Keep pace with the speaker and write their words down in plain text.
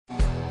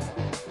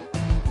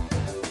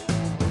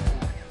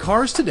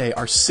Cars today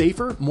are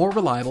safer, more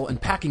reliable, and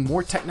packing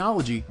more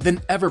technology than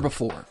ever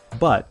before.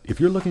 But if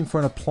you're looking for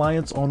an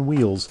appliance on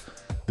wheels,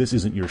 this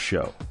isn't your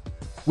show.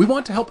 We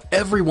want to help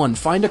everyone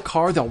find a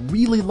car they'll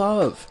really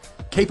love,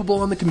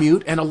 capable on the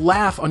commute and a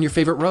laugh on your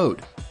favorite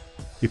road.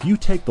 If you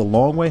take the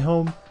long way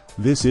home,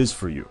 this is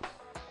for you.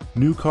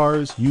 New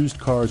cars, used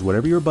cars,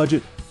 whatever your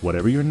budget,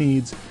 whatever your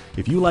needs,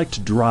 if you like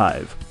to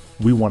drive,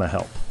 we want to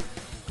help.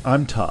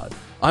 I'm Todd.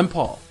 I'm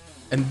Paul,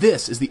 and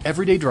this is the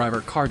Everyday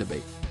Driver Car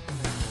Debate.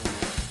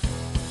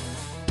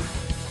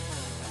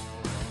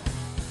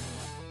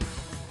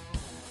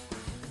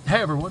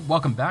 Hey everyone,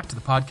 welcome back to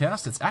the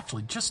podcast. It's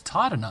actually just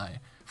Todd and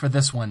I for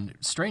this one,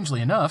 strangely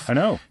enough. I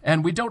know.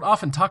 And we don't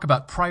often talk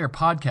about prior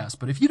podcasts,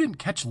 but if you didn't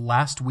catch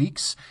last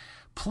week's,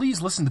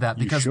 please listen to that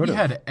because we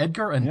had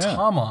Edgar and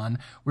Tom on.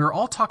 We were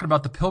all talking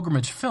about the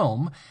Pilgrimage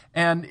film,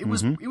 and it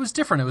was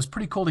different. It was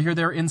pretty cool to hear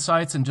their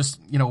insights and just,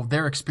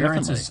 their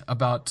experiences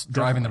about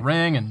driving the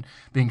ring and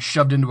being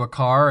shoved into a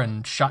car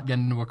and shotgunned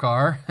into a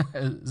car,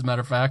 as a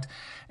matter of fact.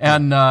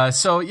 And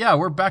so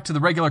we're back to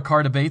the regular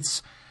car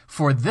debates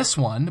for this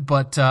one,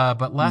 but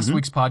last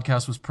week's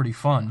podcast was pretty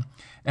fun.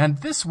 And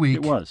this week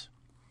it was.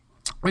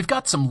 We've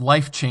got some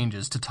life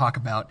changes to talk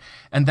about,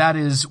 and that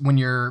is when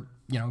you're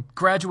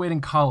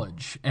graduating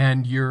college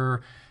and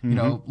you're,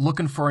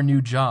 looking for a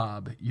new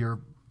job, you're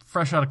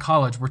fresh out of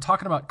college. We're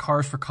talking about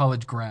cars for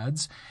college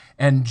grads.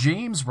 And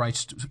James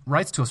writes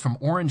to us from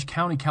Orange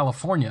County,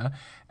 California,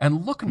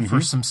 and looking for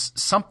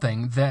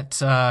something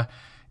that,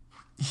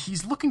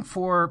 he's looking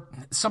for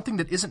something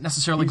that isn't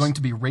necessarily going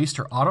to be raced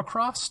or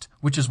autocrossed,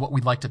 which is what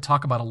we'd like to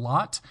talk about a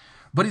lot.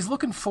 But he's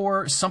looking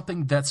for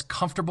something that's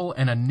comfortable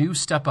and a new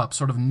step up,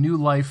 sort of new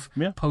life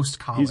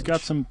post-college. He's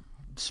got some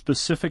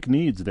specific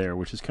needs there,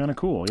 which is kind of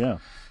cool, yeah.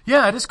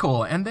 Yeah, it is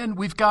cool. And then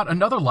we've got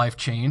another life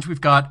change. We've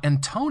got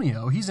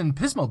Antonio. He's in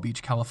Pismo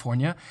Beach,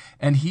 California,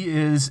 and he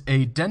is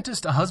a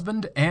dentist, a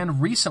husband, and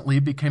recently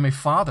became a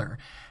father.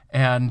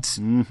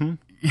 And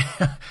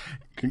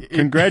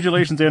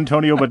congratulations,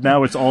 Antonio, but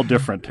now it's all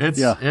different.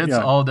 It's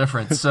all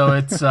different. So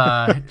it's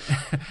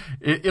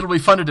it'll be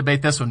fun to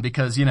debate this one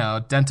because,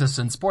 dentists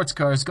and sports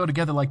cars go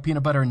together like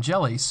peanut butter and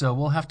jelly. So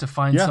we'll have to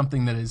find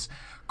something that is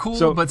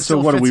cool but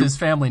still fits his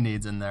family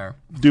needs in there.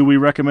 Do we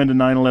recommend a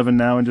 911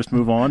 now and just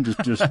move on?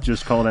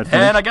 Just call that finished?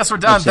 And I guess we're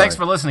done. Thanks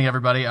for listening,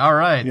 everybody. All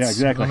right. Yeah,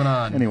 exactly. Moving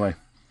on. Anyway.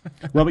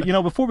 Well, but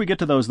before we get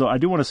to those, though, I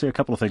do want to say a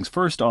couple of things.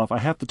 First off, I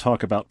have to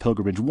talk about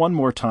Pilgrimage one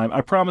more time.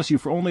 I promise you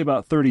for only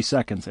about 30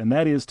 seconds, and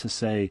that is to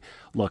say,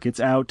 look,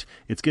 it's out.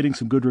 It's getting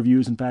some good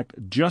reviews. In fact,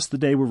 just the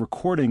day we're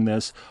recording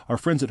this, our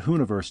friends at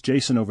Hooniverse,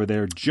 Jason over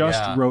there,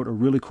 just wrote a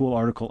really cool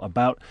article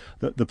about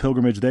the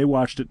Pilgrimage. They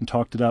watched it and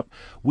talked it up.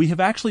 We have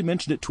actually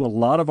mentioned it to a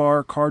lot of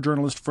our car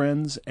journalist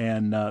friends,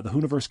 and the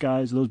Hooniverse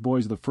guys, those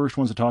boys are the first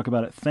ones to talk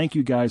about it. Thank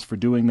you guys for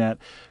doing that,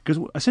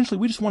 because essentially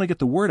we just want to get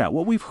the word out.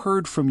 What we've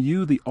heard from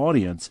you, the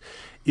audience,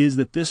 is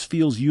that this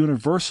feels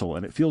universal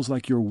and it feels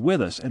like you're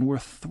with us, and we're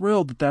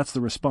thrilled that that's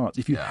the response.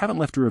 If you haven't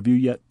left a review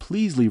yet,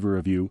 please leave a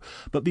review.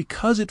 But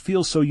because it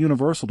feels so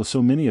universal to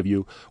so many of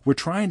you, we're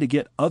trying to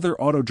get other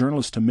auto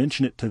journalists to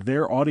mention it to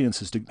their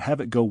audiences, to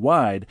have it go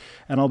wide.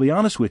 And I'll be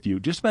honest with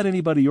you, just about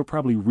anybody you're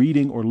probably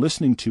reading or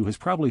listening to has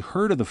probably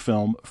heard of the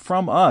film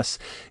from us.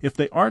 If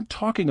they aren't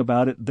talking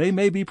about it, they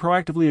may be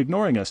proactively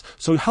ignoring us.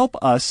 So help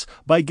us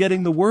by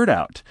getting the word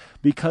out,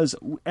 because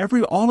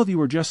all of you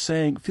are just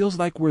saying, feels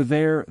like we're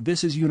there.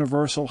 This is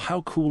universal.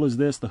 How cool is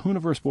this? The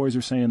Hooniverse boys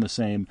are saying the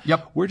same.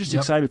 Yep. We're just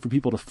excited for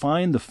people to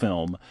find the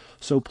film.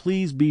 So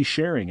please be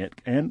sharing it,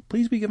 and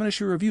please be giving us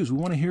your reviews. We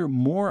want to hear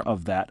more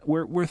of that.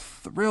 We're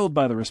thrilled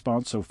by the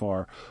response so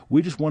far.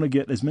 We just want to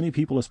get as many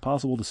people as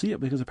possible to see it,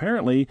 because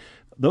apparently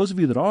those of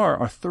you that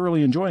are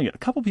thoroughly enjoying it. A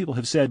couple people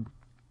have said,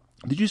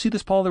 did you see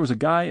this, Paul? There was a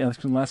guy in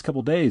the last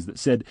couple of days that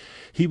said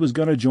he was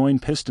going to join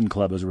Piston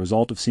Club as a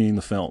result of seeing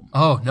the film.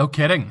 Oh, no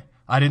kidding.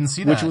 I didn't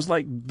see that. Which was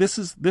like, this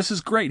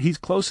is great. He's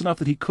close enough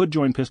that he could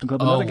join Piston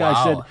Club. Another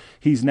guy said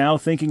he's now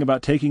thinking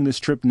about taking this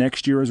trip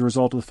next year as a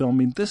result of the film. I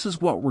mean, this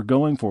is what we're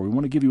going for. We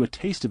want to give you a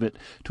taste of it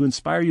to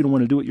inspire you to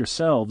want to do it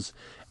yourselves.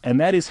 And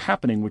that is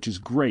happening, which is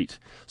great.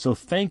 So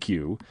thank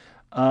you.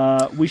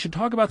 We should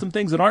talk about some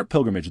things that aren't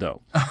Pilgrimage,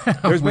 though.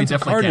 There's been some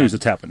car news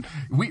that's happened.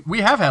 We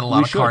have had a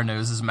lot of car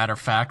news, as a matter of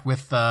fact.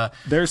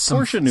 There's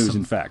Porsche news,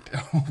 in fact.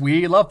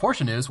 We love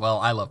Porsche news. Well,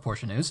 I love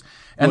Porsche news.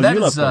 And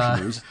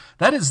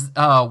that is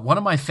one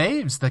of my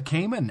faves, the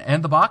Cayman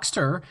and the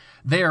Boxster.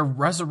 They are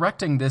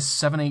resurrecting this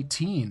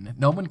 718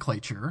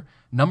 nomenclature,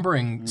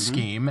 numbering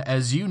scheme.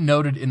 As you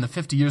noted in the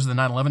 50 years of the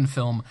 911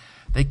 film,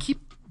 they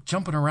keep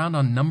jumping around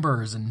on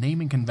numbers and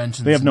naming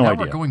conventions. They have no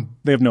idea. We're going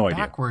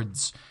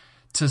backwards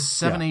to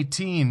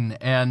 718,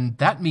 and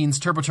that means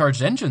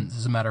turbocharged engines,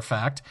 as a matter of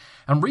fact.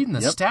 I'm reading the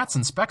stats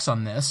and specs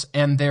on this,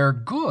 and they're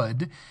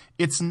good.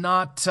 It's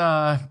not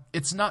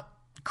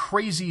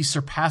crazy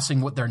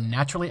surpassing what their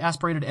naturally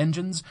aspirated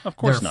engines, of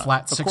course their not.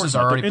 flat sixes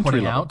are already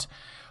putting out.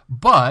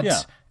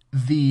 But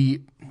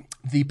the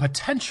the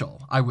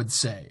potential, I would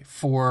say,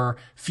 for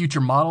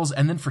future models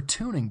and then for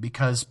tuning,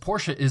 because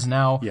Porsche is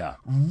now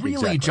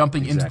really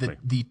jumping into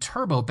the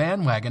turbo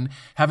bandwagon,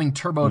 having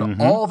turboed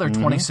all their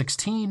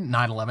 2016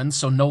 911,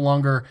 so no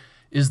longer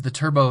is the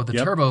turbo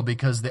turbo,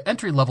 because the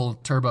entry-level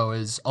turbo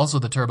is also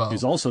the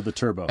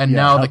turbo. And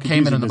now the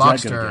Cayman and the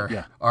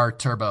Boxster are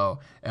turbo,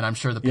 and I'm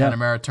sure the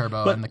Panamera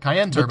turbo and the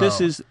Cayenne turbo. But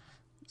this is...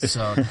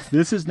 So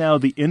this is now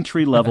the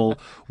entry level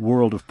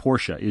world of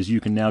Porsche. Is you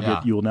can now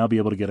get, you will now be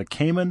able to get a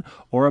Cayman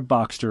or a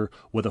Boxster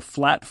with a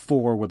flat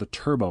 4 with a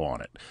turbo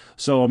on it.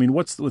 So I mean,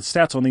 what's the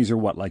stats on these are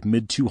what, like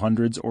mid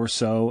 200s or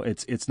so.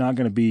 It's not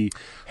going to be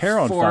hair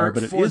on fire,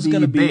 but it is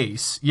going to be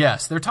base.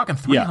 Yes, they're talking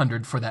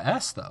 300 for the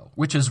S though,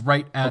 which is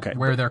right at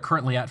where they're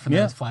currently at for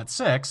the flat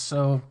 6.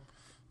 So.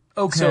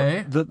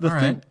 Okay. So the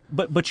thing,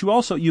 but you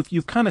also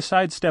you've kind of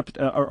sidestepped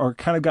or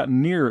kind of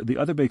gotten near the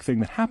other big thing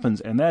that happens,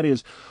 and that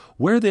is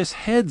where this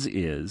heads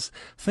is.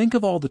 Think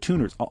of all the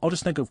tuners. I'll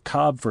just think of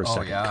Cobb for a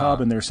second. Cobb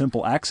and their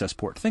simple access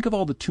port. Think of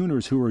all the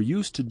tuners who are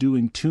used to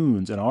doing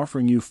tunes and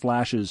offering you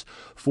flashes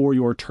for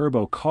your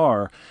turbo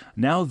car.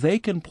 Now they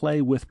can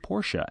play with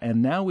Porsche,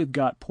 and now we've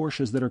got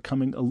Porsches that are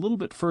coming a little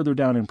bit further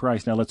down in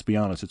price. Now let's be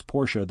honest, it's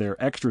Porsche.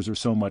 Their extras are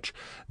so much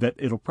that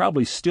it'll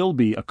probably still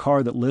be a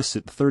car that lists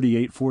at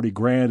 38, 40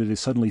 grand. It is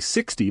suddenly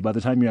 60 by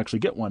the time you actually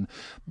get one.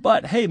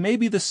 But hey,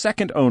 maybe the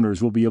second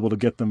owners will be able to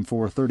get them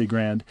for 30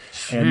 grand,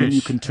 and then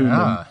you can tune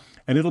them.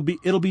 And it'll be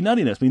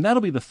nuttiness. I mean,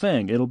 that'll be the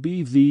thing. It'll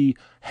be the,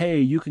 hey,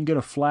 you can get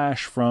a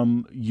flash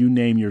from you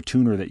name your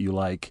tuner that you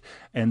like,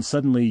 and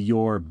suddenly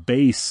your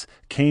base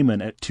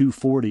Cayman at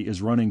 240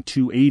 is running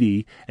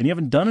 280, and you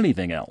haven't done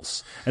anything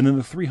else. And then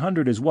the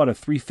 300 is what, a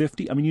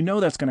 350? I mean, you know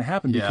that's going to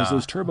happen because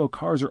those turbo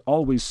cars are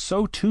always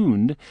so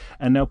tuned,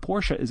 and now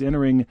Porsche is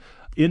entering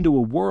into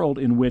a world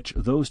in which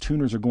those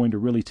tuners are going to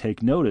really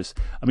take notice.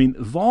 I mean,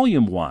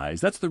 volume-wise,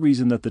 that's the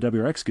reason that the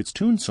WRX gets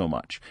tuned so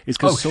much, is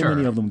because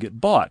many of them get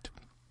bought.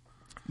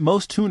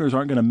 Most tuners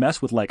aren't going to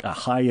mess with like a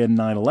high-end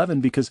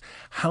 911 because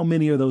how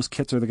many of those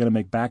kits are they going to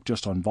make back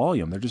just on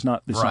volume? They're just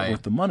not, it's not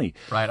worth the money.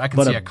 Right, I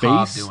can see a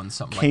Cobb doing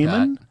something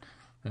Cayman, like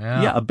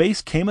that. Yeah, a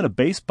base Cayman, a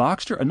base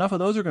Boxster, enough of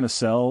those are going to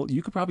sell.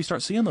 You could probably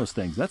start seeing those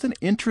things. That's an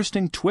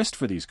interesting twist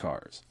for these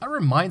cars. That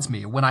reminds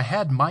me, when I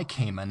had my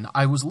Cayman,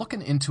 I was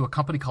looking into a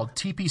company called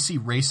TPC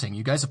Racing.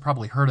 You guys have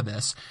probably heard of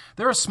this.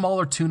 They're a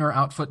smaller tuner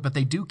outfit, but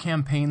they do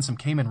campaign some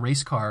Cayman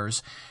race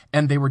cars,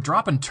 and they were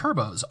dropping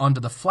turbos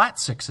onto the flat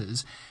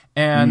 6s,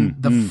 and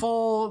the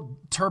full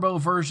turbo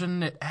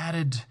version, it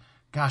added,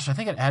 gosh, I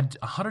think it added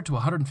 100 to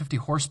 150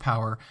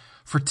 horsepower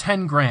for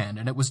 10 grand,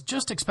 and it was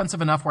just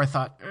expensive enough where I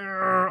thought,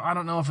 I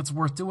don't know if it's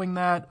worth doing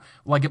that.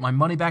 Will I get my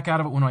money back out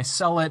of it when I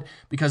sell it?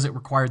 Because it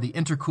required the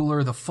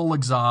intercooler, the full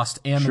exhaust,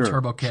 and the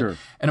turbo kit.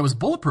 And it was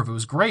bulletproof. It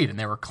was great. And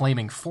they were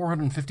claiming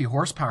 450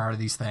 horsepower out of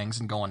these things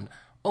and going,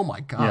 oh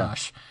my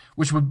gosh,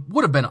 which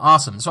would have been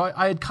awesome. So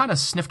I had kind of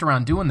sniffed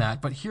around doing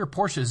that, but here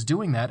Porsche is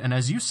doing that. And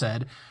as you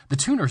said, the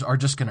tuners are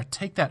just going to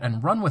take that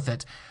and run with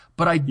it.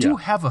 But I do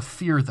have a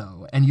fear,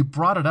 though, and you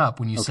brought it up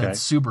when you said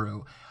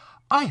Subaru.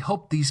 I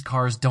hope these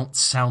cars don't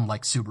sound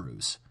like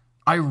Subarus.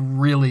 I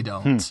really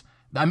don't.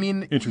 I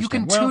mean, you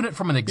can tune it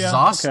from an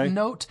exhaust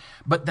note,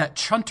 but that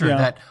chunter,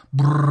 that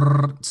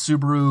brrr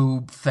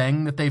Subaru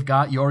thing that they've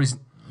got, you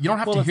don't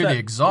have to hear the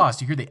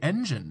exhaust, you hear the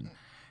engine,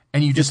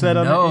 and you just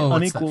know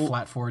it's that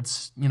flat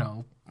Ford's,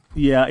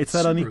 Yeah, it's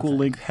that Subaru unequal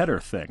length header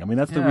thing. I mean,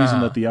 that's the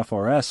reason that the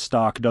FRS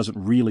stock doesn't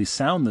really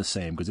sound the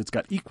same, because it's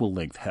got equal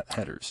length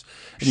headers.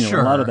 And,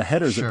 a lot of the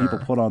headers that people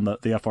put on the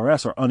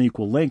FRS are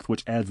unequal length,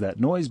 which adds that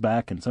noise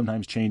back and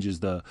sometimes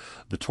changes the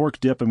torque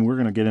dip. I mean, we're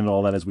going to get into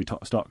all that as we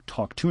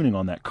talk tuning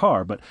on that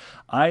car. But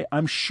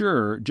I'm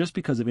sure just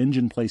because of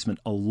engine placement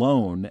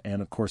alone,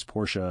 and of course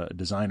Porsche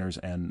designers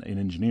and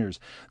engineers,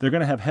 they're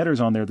going to have headers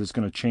on there that's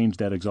going to change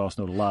that exhaust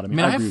note a lot. I mean,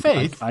 I have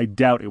faith. I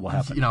doubt it will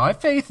happen. I have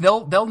faith.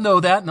 They'll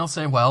know that, and they'll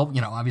say, well,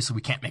 obviously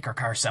we can't make our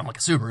cars sound like a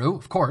Subaru,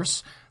 of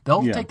course.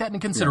 They'll take that into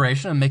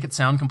consideration and make it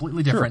sound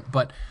completely different.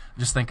 But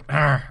just think,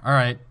 all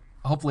right,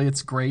 hopefully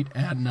it's great.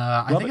 And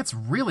I think it's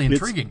really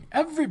intriguing.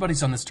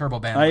 Everybody's on this turbo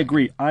bandwagon. I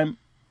agree.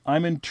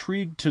 I'm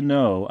intrigued to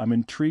know.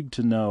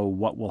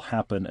 What will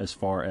happen as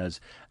far as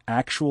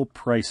actual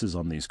prices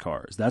on these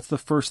cars. That's the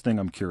first thing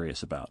I'm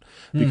curious about.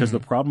 Because the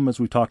problem, as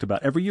we talked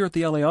about, every year at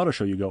the LA Auto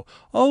Show, you go,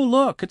 oh,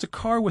 look, it's a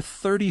car with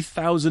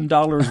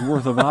 $30,000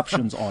 worth of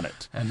options on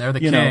it. And they're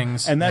the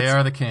kings. And they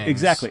are the kings.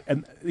 Exactly.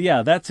 And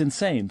that's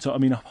insane. So, I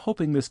mean, I'm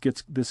hoping this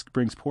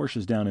brings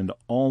Porsches down into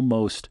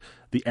almost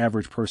the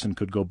average person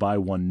could go buy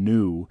one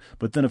new.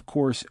 But then, of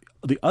course,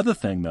 the other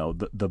thing, though,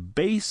 the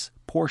base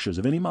Porsches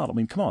of any model, I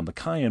mean, come on, the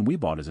Cayenne we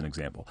bought as an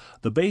example.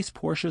 The base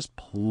Porsches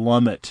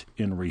plummet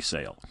in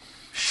resale.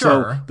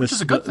 Sure, so which is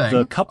a good thing.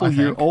 The couple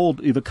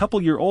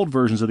year old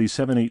versions of these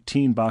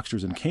 718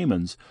 Boxsters and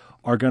Caymans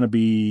are going to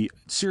be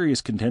serious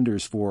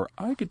contenders for,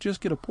 I could just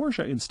get a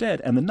Porsche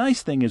instead. And the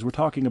nice thing is you're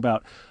talking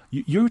about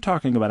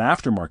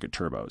aftermarket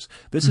turbos.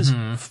 This is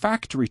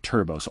factory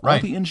turbos. So all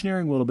the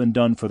engineering will have been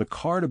done for the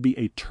car to be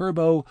a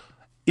turbo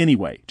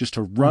anyway, just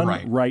to run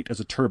Right. right as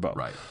a turbo.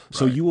 Right,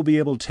 So right. you will be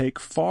able to take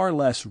far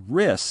less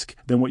risk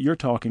than what you're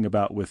talking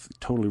about with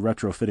totally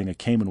retrofitting a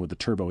Cayman with a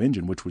turbo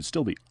engine, which would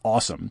still be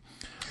awesome.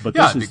 But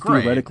Yeah, this it'd is be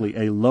great. theoretically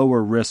a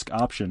lower risk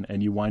option,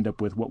 and you wind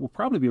up with what will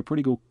probably be a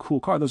pretty cool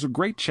car. Those are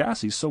great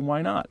chassis, so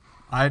why not?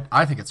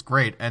 I think it's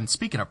great. And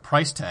speaking of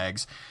price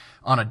tags,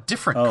 on a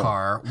different Oh.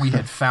 car, we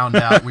had found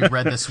out, we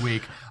read this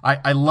week.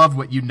 I love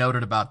what you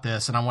noted about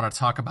this, and I want to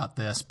talk about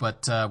this,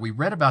 but we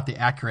read about the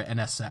Acura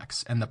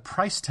NSX, and the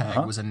price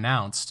tag was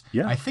announced,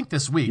 Yeah. I think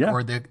this week, Yeah.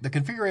 or the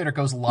configurator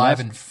goes live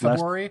in Last-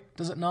 February,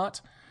 does it not?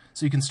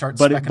 So you can start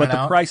But specking but it the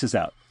out. price is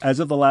out. As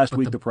of the last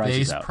week, the the price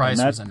base is out. price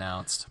and was that's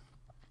announced.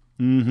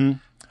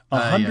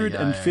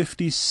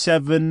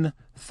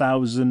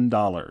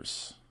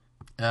 $157,000.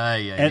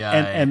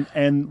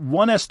 And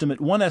one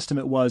estimate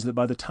was that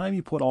by the time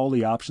you put all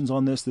the options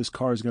on this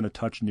car is going to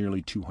touch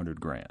nearly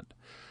 $200,000.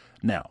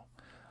 Now,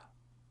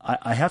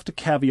 I have to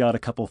caveat a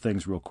couple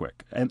things real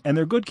quick, and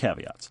they're good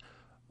caveats.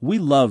 We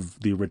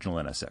love the original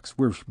NSX.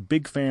 We're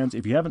big fans.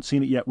 If you haven't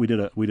seen it yet, we did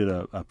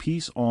a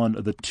piece on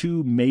the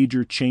two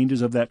major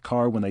changes of that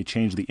car when they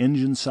changed the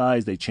engine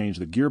size, they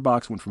changed the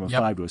gearbox, went from a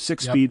 5 to a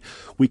 6 speed.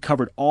 We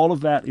covered all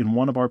of that in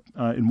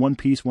one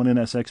piece, one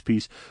NSX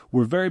piece.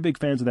 We're very big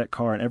fans of that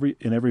car in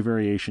every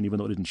variation, even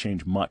though it didn't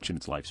change much in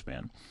its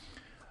lifespan.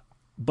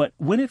 But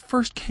when it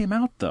first came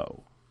out,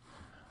 though,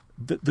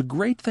 the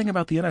great thing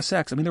about the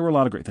NSX, I mean, there were a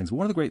lot of great things, but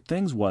one of the great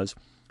things was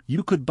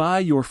you could buy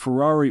your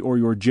Ferrari or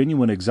your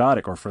genuine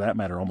exotic, or for that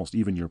matter, almost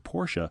even your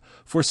Porsche,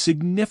 for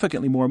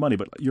significantly more money.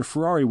 But your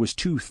Ferrari was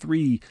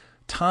 2-3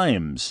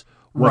 times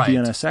what the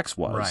NSX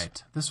was.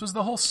 Right. This was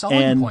the whole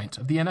selling point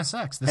of the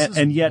NSX. This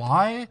is yet,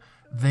 why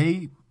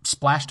they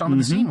splashed onto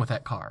the scene with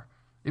that car.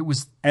 It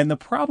was. And the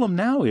problem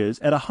now is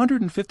at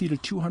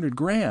 $150,000 to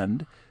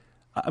 $200,000.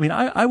 I mean,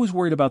 I was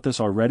worried about this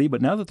already,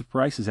 but now that the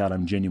price is out,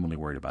 I'm genuinely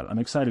worried about it. I'm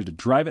excited to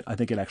drive it. I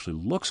think it actually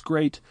looks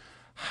great.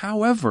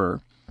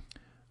 However,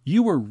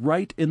 you were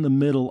right in the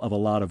middle of a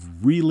lot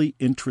of really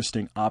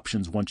interesting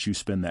options once you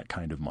spend that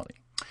kind of money.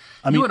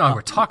 You and I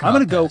were talking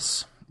about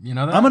this. You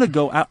know that? I'm going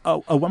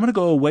to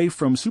go away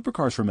from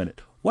supercars for a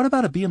minute. What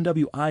about a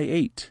BMW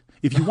i8?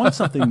 If you want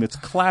something that's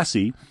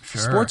classy,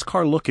 sports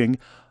car looking,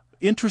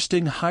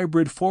 interesting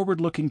hybrid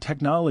forward-looking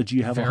technology,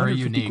 you have Very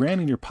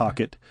 $150,000 in your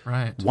pocket.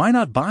 Right. Why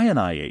not buy an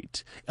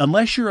i8?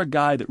 Unless you're a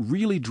guy that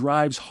really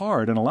drives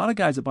hard, and a lot of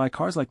guys that buy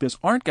cars like this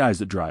aren't guys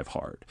that drive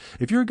hard.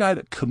 If you're a guy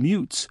that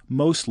commutes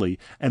mostly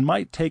and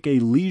might take a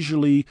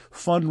leisurely,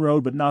 fun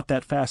road but not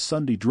that fast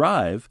Sunday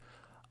drive,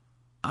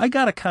 I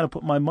got to kind of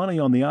put my money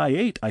on the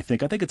i8, I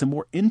think. I think it's a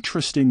more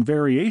interesting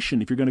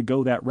variation if you're going to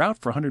go that route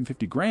for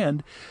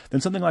 $150,000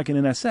 than something like an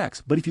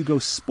NSX. But if you go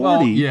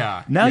sporty,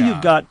 you've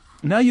got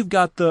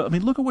the, I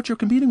mean, look at what you're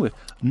competing with.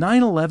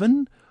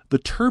 911, the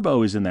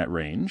turbo is in that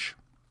range.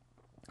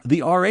 The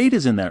R8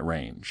 is in that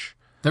range.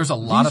 There's a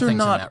lot of things in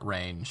that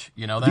range.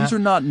 You know that? These are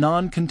not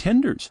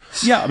non-contenders.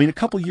 Yeah, I mean, a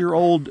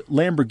couple-year-old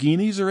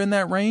Lamborghinis are in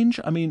that range.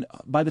 I mean,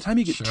 by the time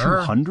you get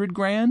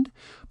 $200,000,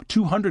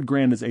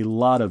 $200,000 is a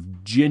lot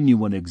of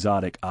genuine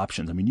exotic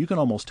options. I mean, you can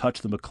almost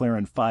touch the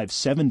McLaren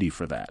 570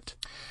 for that.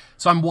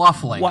 So I'm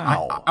waffling.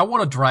 Wow. I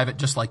want to drive it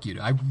just like you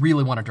do. I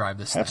really want to drive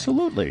this thing.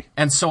 Absolutely.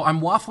 And so I'm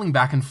waffling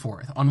back and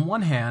forth. On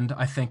one hand,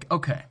 I think,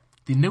 okay,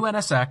 the new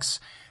NSX,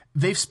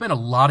 they've spent a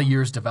lot of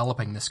years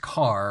developing this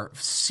car,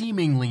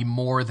 seemingly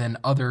more than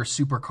other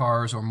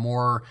supercars or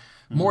more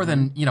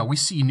than, you know, we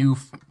see new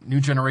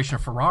generation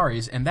of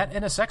Ferraris, and that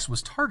NSX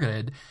was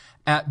targeted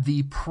at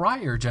the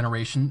prior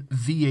generation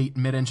V8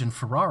 mid-engine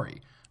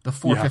Ferrari, the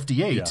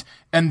 458.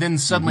 And then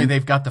suddenly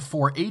they've got the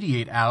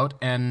 488 out,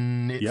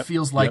 and it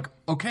feels like,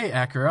 okay,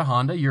 Acura,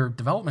 Honda, your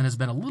development has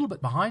been a little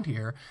bit behind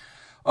here.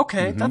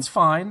 Okay, that's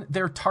fine.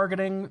 They're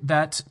targeting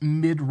that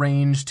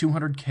mid-range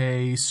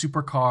 200K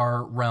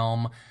supercar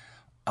realm.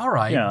 All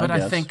right, but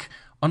I think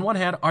on one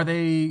hand,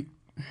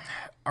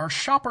 are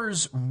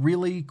shoppers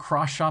really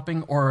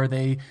cross-shopping, or are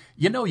they,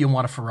 you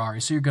want a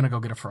Ferrari, so you're going to go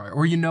get a Ferrari,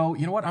 or you know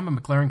what, I'm a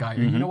McLaren guy,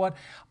 or you know what,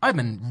 I've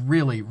been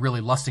really,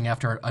 really lusting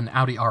after an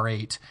Audi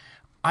R8.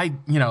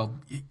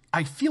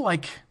 I feel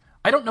like,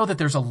 I don't know that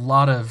there's a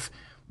lot of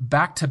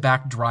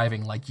back-to-back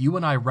driving like you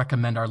and I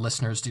recommend our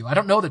listeners do. I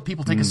don't know that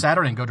people take a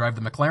Saturday and go drive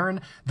the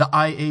McLaren, the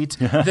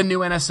i8, the new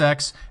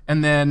NSX,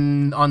 and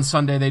then on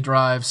Sunday they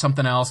drive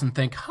something else and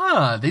think,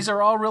 these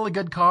are all really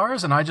good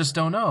cars, and I just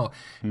don't know.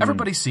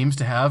 Everybody seems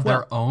to have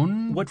their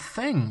own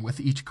thing with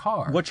each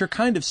car. What you're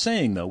kind of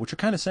saying, though,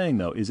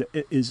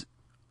 is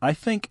I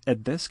think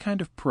at this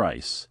kind of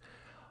price,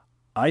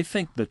 I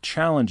think the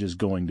challenge is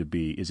going to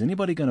be, is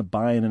anybody going to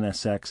buy an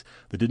NSX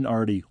that didn't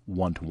already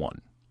want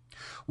one?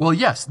 Well,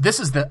 yes, this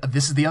is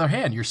the other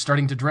hand. You're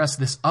starting to address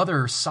this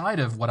other side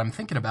of what I'm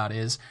thinking about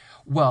is,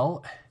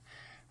 well,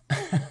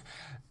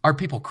 are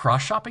people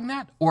cross-shopping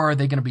that? Or are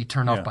they going to be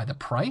turned off by the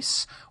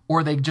price? Or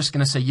are they just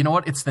going to say, you know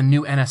what, it's the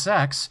new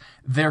NSX,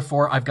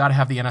 therefore I've got to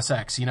have the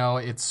NSX. You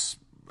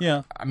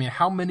know, I mean,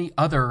 how many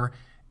other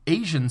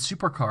Asian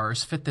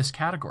supercars fit this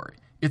category?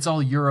 It's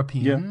all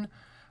European.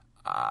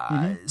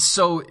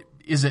 So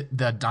is it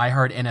the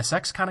diehard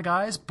NSX kind of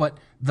guys? But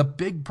the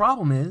big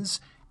problem is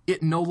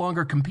it no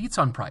longer competes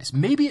on price.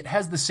 Maybe it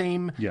has the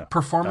same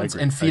performance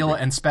and feel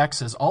and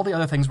specs as all the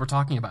other things we're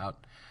talking about,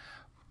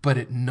 but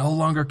it no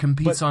longer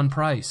competes on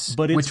price,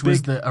 which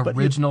was the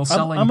original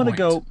selling point.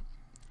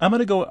 I'm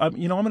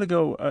going to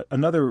go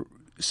another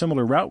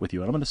similar route with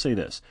you, and I'm going to say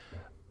this.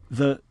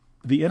 The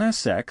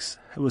NSX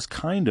was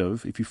kind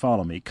of, if you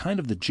follow me, kind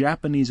of the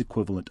Japanese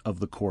equivalent of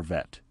the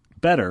Corvette.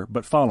 Better,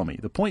 but follow me.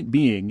 The point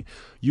being,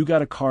 you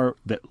got a car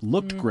that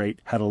looked great,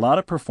 had a lot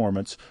of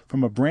performance,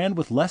 from a brand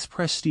with less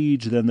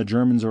prestige than the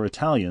Germans or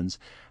Italians.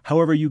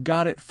 However, you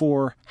got it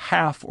for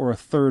half or a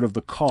third of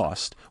the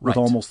cost with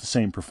almost the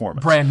same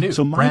performance. Brand new.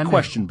 So my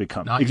question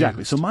becomes,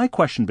 So my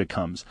question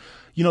becomes,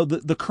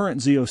 the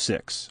current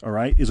Z06, all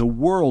right, is a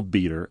world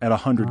beater at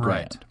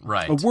 $100,000.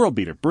 Right. A world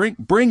beater.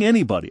 Bring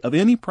anybody of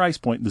any price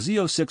point, the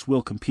Z06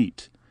 will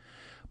compete.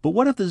 But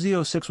what if the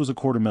Z06 was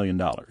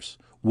 $250,000?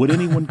 Would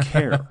anyone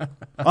care?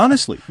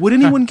 Honestly, would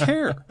anyone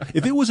care?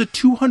 If it was a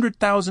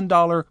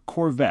 $200,000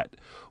 Corvette,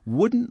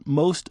 wouldn't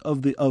most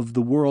of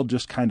the world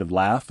just kind of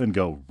laugh and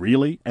go,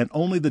 really? And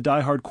only the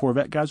diehard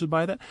Corvette guys would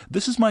buy that?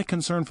 This is my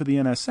concern for the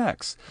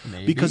NSX.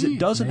 Because it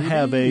doesn't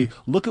have a,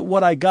 look at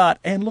what I got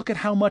and look at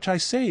how much I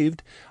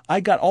saved. I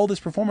got all this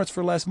performance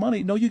for less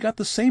money. No, you got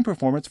the same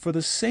performance for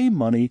the same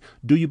money.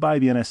 Do you buy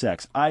the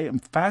NSX? I am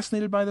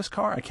fascinated by this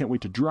car. I can't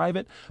wait to drive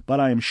it, but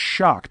I am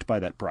shocked by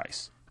that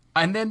price.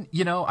 And then,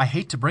 I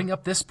hate to bring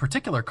up this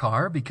particular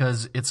car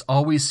because it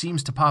always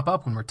seems to pop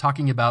up when we're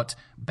talking about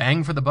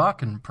bang for the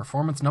buck and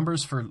performance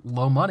numbers for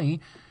low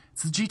money.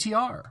 It's the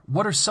GTR.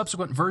 What are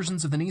subsequent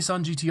versions of the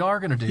Nissan GTR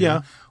going to do?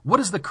 Yeah.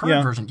 What is the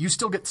current version? You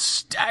still get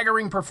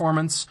staggering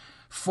performance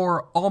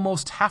for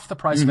almost half the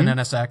price of an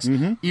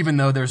NSX, even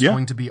though there's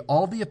going to be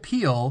all the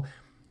appeal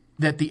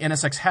that the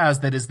NSX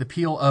has, that is the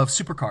appeal of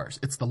supercars.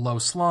 It's the low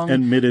slung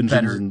and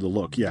mid-engines and the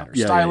look,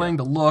 styling,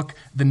 the look,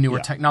 the newer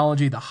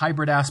technology, the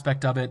hybrid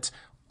aspect of it.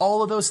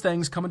 All of those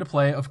things come into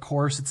play. Of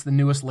course, it's the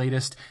newest,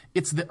 latest.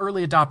 It's the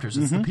early adopters.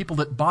 It's the people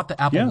that bought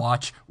the Apple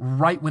Watch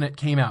right when it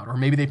came out, or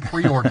maybe they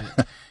pre-ordered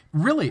it.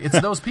 Really,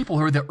 it's those people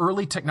who are the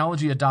early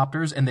technology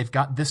adopters, and they've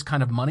got this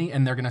kind of money,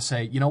 and they're going to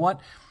say, you know what,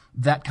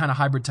 that kind of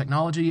hybrid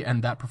technology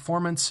and that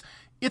performance.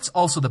 It's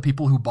also the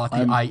people who bought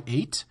the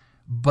i8.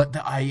 But the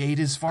i8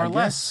 is far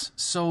less.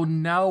 So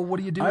now what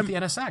do you do with the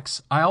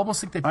NSX? I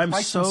almost think they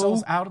priced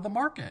themselves out of the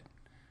market.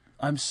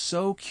 I'm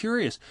so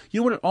curious. You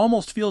know what it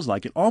almost feels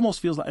like? It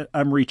almost feels like,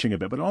 I'm reaching a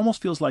bit, but it almost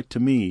feels like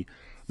to me,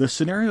 the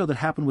scenario that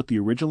happened with the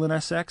original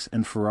NSX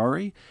and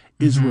Ferrari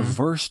is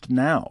reversed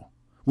now.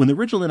 When the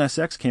original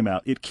NSX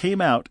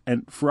came out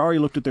and Ferrari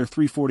looked at their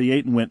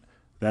 348 and went,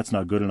 that's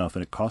not good enough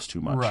and it costs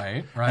too much.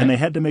 Right. And they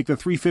had to make the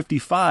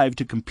 355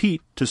 to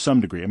compete to some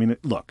degree. I mean,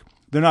 look.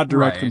 They're not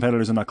direct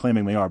competitors. I'm not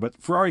claiming they are. But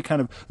Ferrari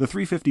the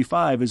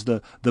 355 is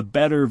the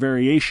better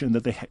variation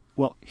that they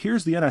well,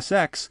 here's the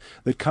NSX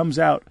that comes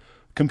out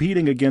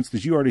competing against,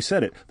 as you already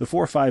said it, the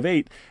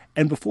 458.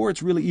 And before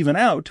it's really even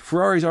out,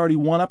 Ferrari's already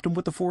one-upped them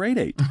with the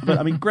 488. But,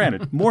 I mean,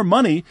 granted, more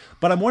money,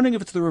 but I'm wondering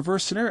if it's the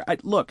reverse scenario.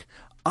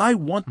 I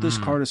want this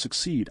car to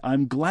succeed.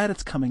 I'm glad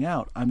it's coming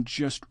out. I'm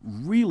just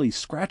really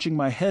scratching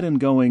my head and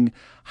going,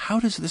 how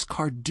does this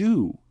car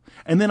do?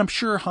 And then I'm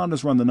sure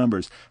Honda's run the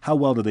numbers. How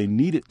well do they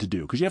need it to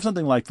do? Because you have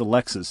something like the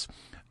Lexus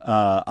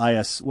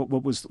IS.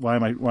 Why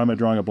am I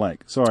drawing a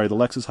blank? Sorry, the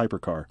Lexus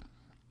hypercar.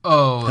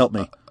 Oh, help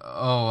me.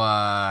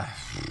 I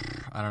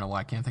don't know why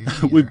I can't think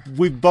of it.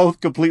 We've both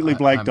completely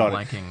blanked on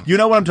it. You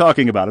know what I'm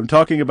talking about. I'm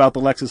talking about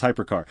the Lexus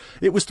hypercar.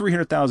 It was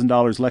 $300,000.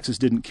 Lexus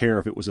didn't care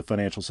if it was a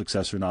financial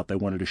success or not. They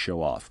wanted to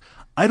show off.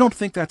 I don't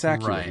think that's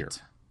accurate here.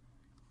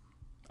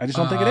 I just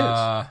don't think it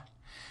is.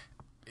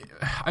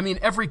 I mean,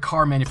 every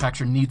car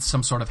manufacturer needs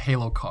some sort of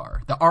halo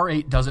car. The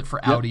R8 does it for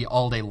Audi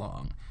all day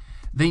long.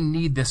 They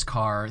need this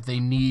car. They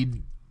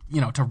need,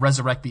 to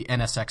resurrect the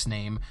NSX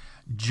name,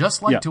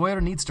 just like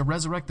Toyota needs to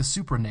resurrect the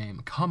Supra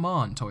name. Come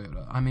on,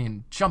 Toyota. I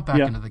mean, jump back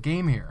into the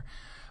game here.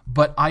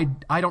 But I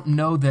don't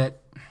know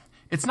that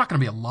it's not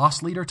going to be a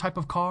loss leader type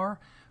of car,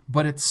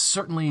 but it's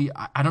certainly,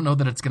 I don't know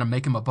that it's going to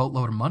make him a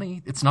boatload of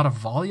money. It's not a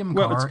volume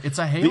car. It's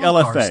a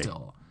halo car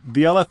still.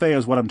 The LFA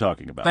is what I'm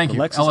talking about. Thank you.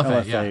 The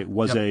Lexus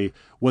LFA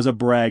was a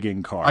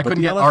bragging car. I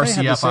couldn't get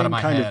RCF out of my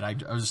head.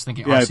 I was just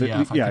thinking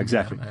RCF.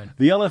 Exactly.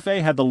 The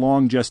LFA had the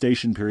long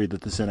gestation period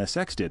that this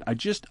NSX did.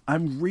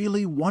 I'm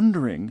really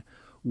wondering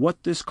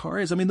what this car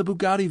is. I mean, the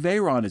Bugatti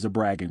Veyron is a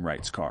bragging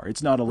rights car.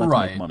 It's not a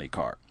let's make money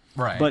car.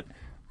 Right. But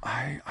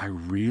I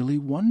really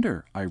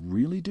wonder. I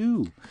really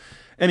do.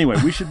 Anyway,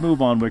 we should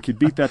move on. We could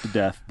beat that to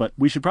death, but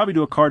we should probably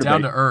do a car debate.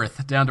 Down to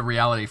earth, down to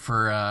reality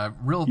for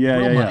real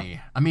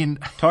money. I mean,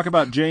 talk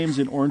about James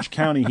in Orange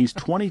County. He's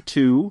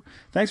 22.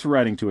 Thanks for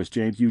writing to us,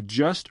 James. You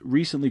just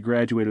recently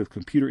graduated with a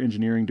computer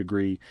engineering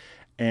degree,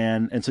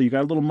 and so you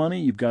got a little money.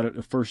 You've got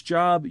a first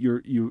job.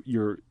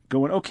 You're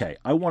going, okay,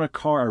 I want a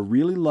car I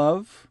really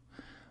love,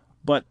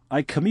 but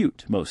I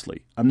commute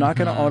mostly. I'm not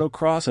going to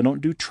autocross. I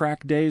don't do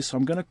track days, so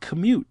I'm going to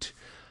commute.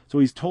 So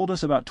he's told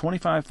us about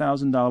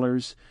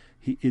 $25,000.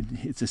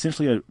 It's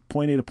essentially a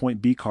point A to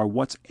point B car.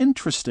 What's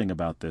interesting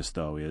about this,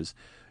 though, is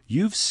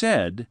you've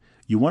said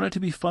You want it to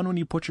be fun when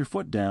you put your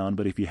foot down,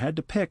 but if you had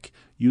to pick,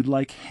 you'd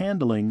like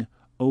handling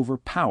over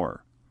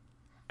power.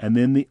 And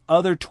then the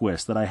other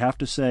twist that I have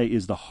to say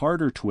is the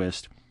harder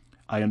twist.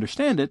 I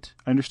understand it,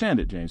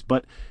 James,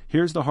 but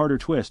here's the harder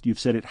twist. You've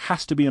said it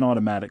has to be an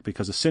automatic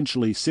because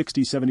essentially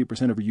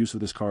 60-70% of your use of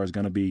this car is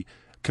going to be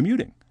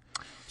commuting.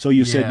 So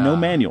you said no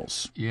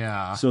manuals.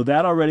 Yeah. So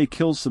that already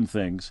kills some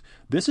things.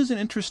 This is an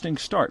interesting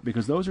start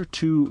because those are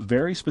two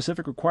very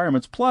specific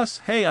requirements. Plus,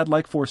 hey, I'd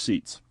like 4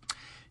 seats.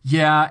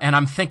 Yeah, and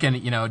I'm thinking,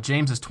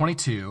 James is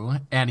 22,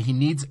 and he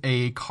needs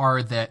a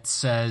car that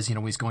says,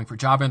 he's going for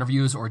job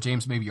interviews, or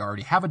James, maybe you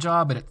already have a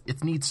job, but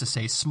it needs to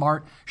say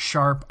smart,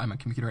 sharp, I'm a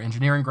computer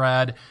engineering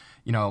grad,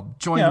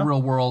 join the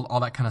real world, all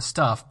that kind of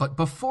stuff. But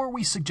before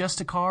we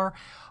suggest a car,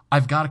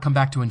 I've got to come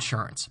back to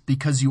insurance,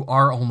 because you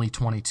are only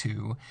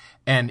 22,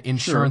 and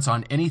insurance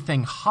on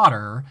anything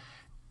hotter,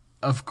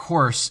 of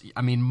course,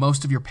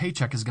 most of your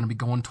paycheck is going to be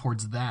going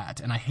towards that,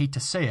 and I hate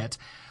to say it,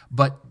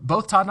 but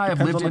both Todd and I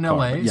have lived in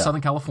LA, Southern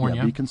California.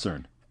 Yeah, be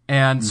concerned.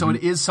 And so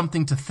it is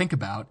something to think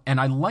about.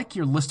 And I like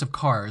your list of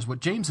cars.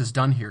 What James has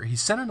done here, he's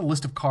sent in a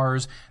list of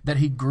cars that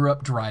he grew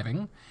up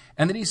driving,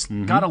 and then he's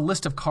got a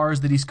list of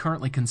cars that he's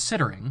currently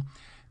considering.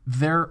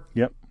 They're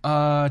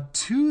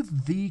to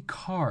the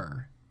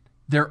car.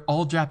 They're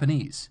all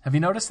Japanese. Have you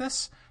noticed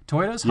this?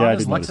 Toyotas,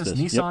 Hondas, Lexus,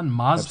 Nissan,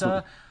 Mazda,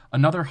 absolutely.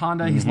 Another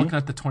Honda. He's looking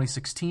at the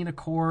 2016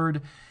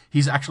 Accord.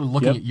 He's actually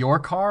looking at your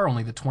car,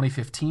 only the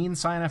 2015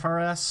 Scion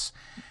FRS.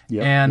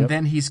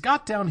 Then he's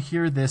got down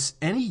here this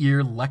any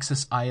year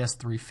Lexus IS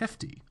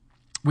 350,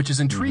 which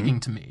is intriguing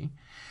to me.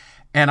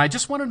 And I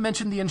just wanted to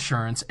mention the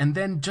insurance. And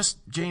then just,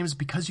 James,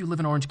 because you live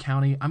in Orange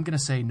County, I'm going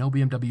to say no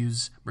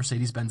BMWs,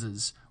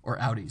 Mercedes-Benzes, or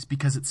Audis,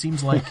 because it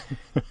seems like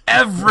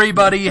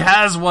everybody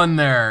has one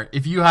there.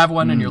 If you have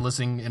one and you're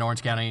listening in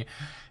Orange County,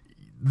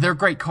 they're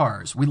great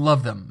cars. We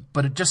love them.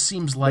 But it just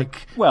seems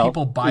like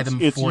people buy them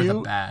for the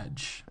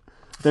badge.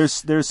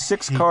 There's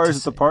 6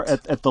 cars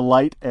at the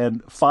light,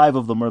 and 5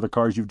 of them are the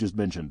cars you've just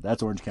mentioned.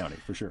 That's Orange County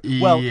for sure.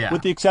 Well,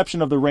 with the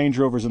exception of the Range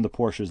Rovers and the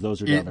Porsches,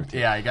 those are down there too.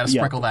 Yeah, you got to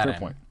sprinkle that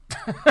in.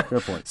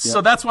 Fair point. So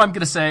that's why I'm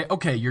going to say,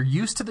 okay, you're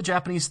used to the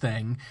Japanese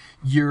thing.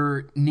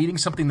 You're needing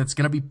something that's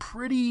going to be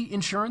pretty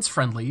insurance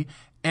friendly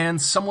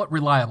and somewhat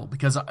reliable.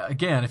 Because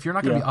again, if you're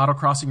not going to be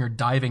autocrossing or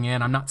diving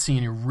in, I'm not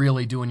seeing you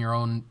really doing your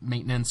own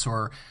maintenance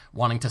or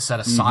wanting to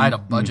set aside a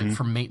budget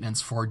for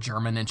maintenance for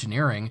German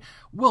engineering.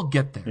 We'll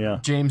get there. Yeah.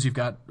 James, you've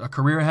got a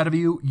career ahead of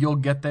you. You'll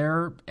get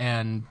there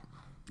and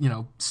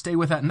stay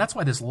with that. And that's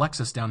why this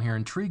Lexus down here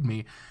intrigued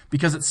me,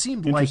 because it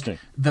seemed like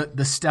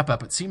the step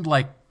up. It seemed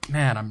like,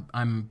 man,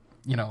 I'm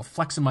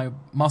flexing my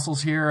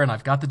muscles here, and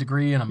I've got the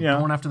degree, and I'm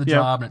going after the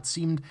job, and it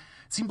seemed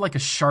like a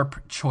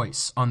sharp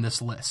choice on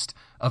this list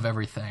of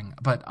everything.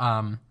 But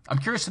I'm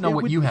curious to know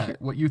what you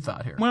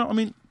thought here. Well,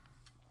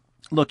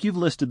 look, you've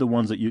listed the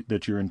ones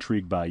that you're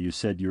intrigued by. You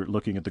said you're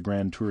looking at the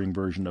Grand Touring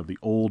version of the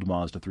old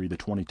Mazda 3, the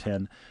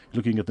 2010. You're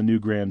looking at the new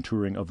Grand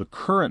Touring of the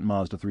current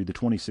Mazda 3, the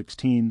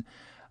 2016.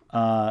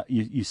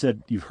 You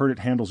said you've heard it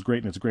handles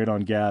great and it's great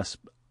on gas.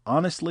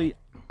 Honestly,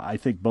 I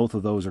think both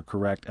of those are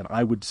correct, and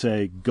I would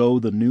say go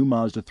the new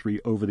Mazda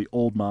 3 over the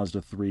old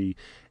Mazda 3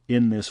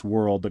 in this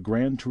world. The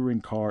Grand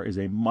Touring car is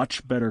a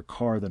much better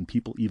car than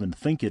people even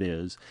think it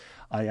is.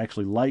 I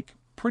actually like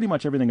pretty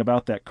much everything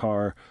about that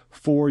car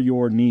for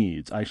your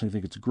needs. I actually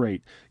think it's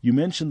great. You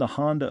mentioned the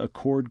Honda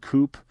Accord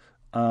Coupe.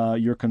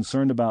 You're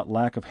concerned about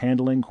lack of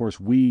handling. Of course,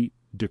 we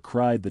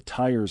decried the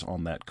tires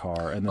on that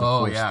car. And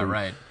then,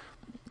 right.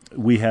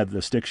 We had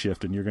the stick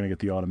shift, and you're going to get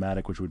the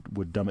automatic, which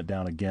would dumb it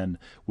down again,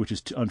 which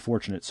is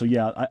unfortunate. So,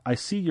 I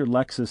see your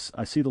Lexus.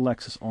 I see the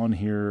Lexus on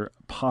here,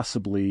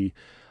 possibly.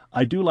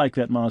 I do like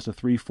that Mazda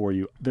 3 for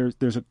you.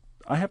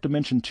 I have to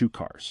mention 2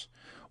 cars.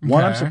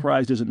 One I'm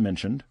surprised isn't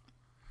mentioned,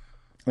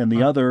 and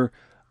the other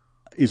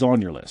is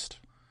on your list.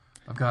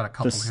 I've got a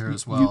couple here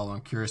as well.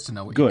 I'm curious to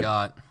know what you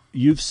got.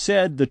 You've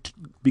said that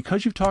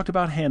because you've talked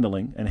about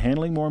handling, and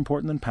handling more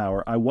important than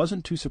power, I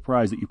wasn't too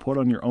surprised that you put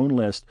on your own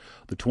list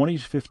the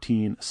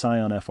 2015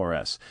 Scion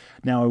FRS.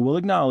 Now, I will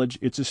acknowledge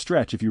it's a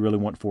stretch if you really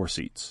want 4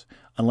 seats.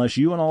 Unless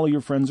you and all of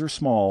your friends are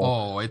small.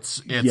 Oh,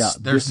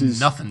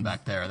 there's nothing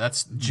back there.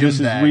 That's gym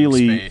bag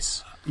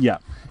space. Yeah.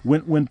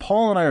 When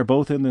Paul and I are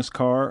both in this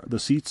car, the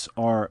seats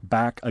are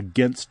back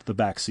against the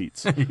back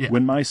seats.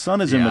 When my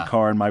son is in the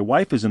car and my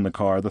wife is in the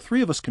car, the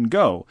 3 of us can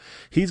go.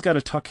 He's got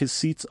to tuck his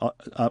seats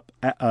up,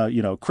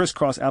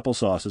 crisscross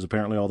applesauce, as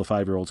apparently all the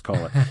 5-year-olds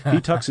call it.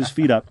 He tucks his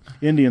feet up,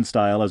 Indian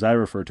style, as I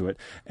refer to it,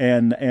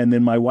 and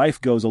then my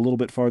wife goes a little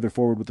bit farther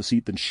forward with the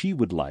seat than she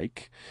would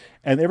like,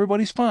 and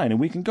everybody's fine, and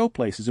we can go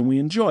places, and we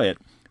enjoy it.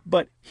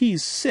 But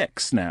he's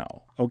 6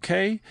 now,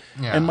 okay?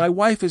 Yeah. And my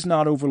wife is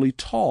not overly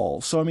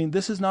tall. So,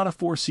 this is not a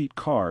 4-seat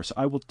car.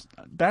 So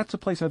that's a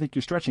place I think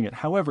you're stretching it.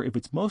 However, if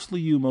it's mostly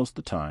you most of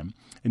the time,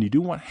 and you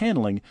do want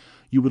handling,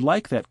 you would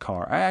like that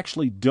car. I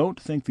actually don't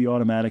think the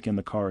automatic in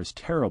the car is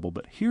terrible.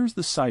 But here's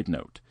the side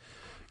note.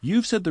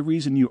 You've said the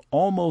reason you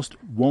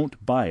almost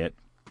won't buy it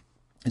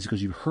is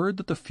because you've heard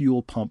that the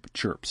fuel pump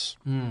chirps.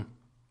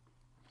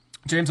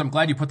 James, I'm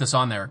glad you put this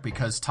on there,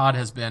 because Todd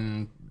has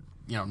been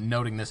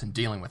noting this and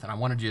dealing with it. I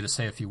wanted you to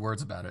say a few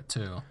words about it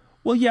too.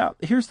 Well, yeah,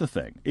 here's the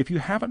thing. If you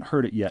haven't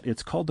heard it yet,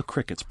 it's called the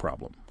Crickets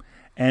problem.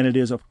 And it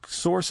is a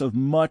source of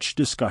much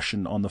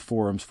discussion on the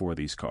forums for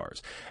these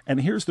cars.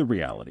 And here's the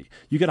reality.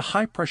 You get a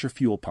high-pressure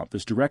fuel pump,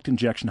 this direct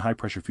injection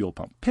high-pressure fuel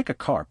pump. Pick a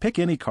car. Pick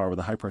any car with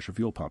a high-pressure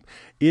fuel pump.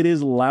 It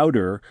is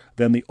louder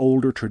than the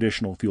older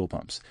traditional fuel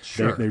pumps.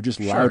 Sure. They're just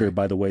louder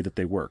by the way that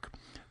they work.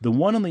 The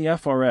one on the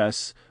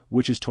FRS,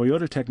 which is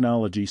Toyota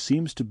technology,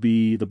 seems to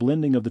be the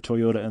blending of the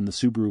Toyota and the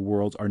Subaru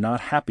worlds are not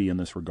happy in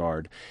this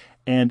regard.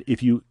 And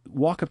if you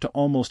walk up to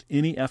almost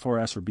any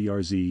FRS or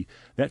BRZ,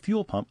 that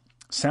fuel pump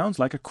sounds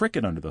like a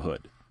cricket under the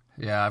hood.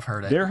 Yeah, I've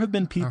heard it. There have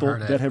been people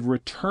that have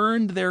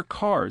returned their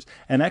cars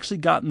and actually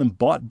gotten them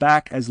bought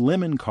back as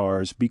lemon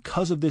cars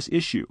because of this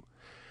issue.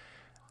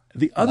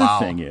 The other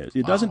thing is,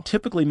 it doesn't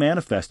typically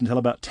manifest until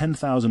about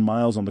 10,000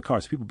 miles on the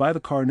car. So people buy the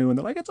car new and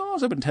they're like, it's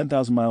awesome, and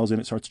 10,000 miles in,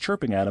 it starts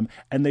chirping at them,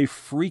 and they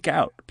freak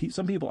out.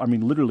 Some people,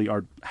 literally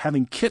are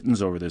having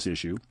kittens over this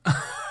issue.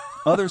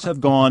 Others have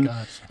gone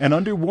and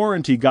under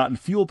warranty gotten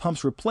fuel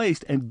pumps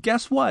replaced, and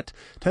guess what?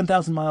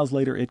 10,000 miles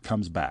later, it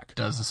comes back.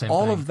 Does the same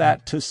all thing.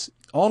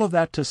 All of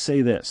that to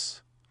say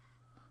this.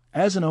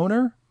 As an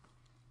owner,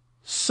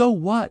 so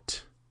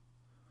what?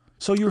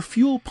 So your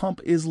fuel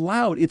pump is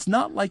loud. It's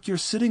not like you're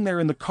sitting there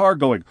in the car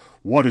going,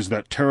 what is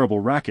that terrible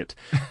racket?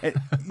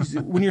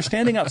 When you're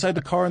standing outside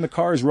the car and the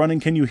car is running,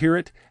 can you hear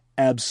it?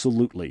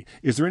 Absolutely.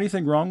 Is there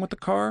anything wrong with the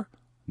car?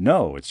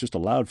 No, it's just a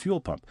loud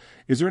fuel pump.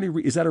 Is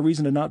that a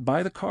reason to not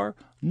buy the car?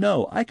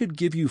 No, I could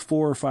give you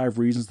 4 or 5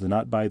 reasons to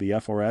not buy the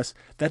FRS.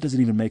 That doesn't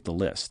even make the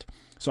list.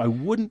 So I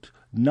wouldn't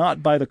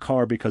not buy the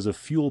car because of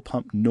fuel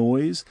pump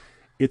noise.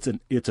 It's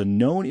a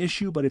known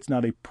issue, but it's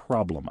not a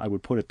problem. I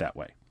would put it that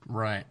way.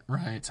 Right.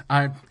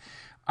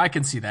 I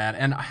can see that.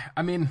 And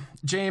I mean,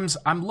 James,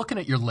 I'm looking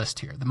at your list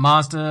here. The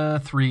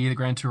Mazda 3, the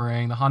Grand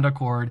Touring, the Honda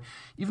Accord,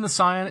 even the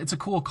Scion. It's a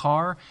cool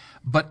car,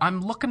 but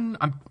I'm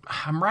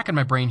racking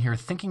my brain here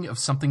thinking of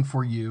something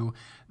for you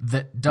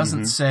that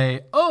doesn't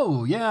say,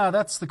 oh, yeah,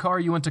 that's the car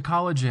you went to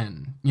college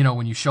in,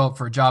 when you show up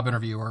for a job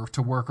interview or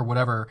to work or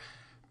whatever.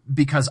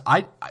 Because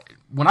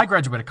when I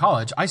graduated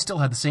college, I still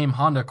had the same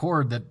Honda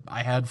Accord that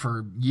I had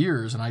for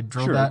years, and I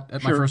drove that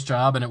at my first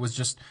job, and it was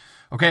just,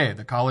 okay,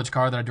 the college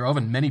car that I drove,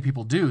 and many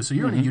people do. So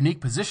you're in a unique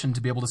position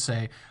to be able to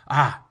say,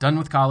 done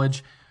with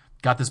college,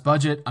 got this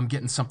budget, I'm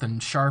getting something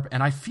sharp,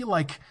 and I feel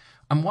like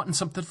I'm wanting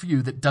something for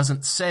you that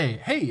doesn't say,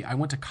 hey, I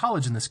went to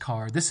college in this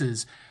car.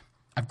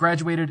 I've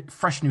graduated,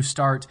 fresh new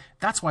start.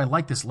 That's why I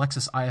like this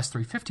Lexus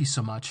IS350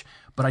 so much.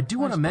 But I do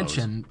want to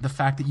mention the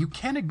fact that you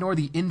can't ignore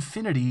the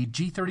Infiniti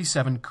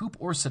G37 coupe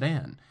or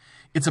sedan.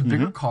 It's a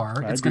bigger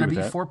car. It's going to be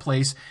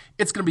 4-place.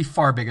 It's going to be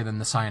far bigger than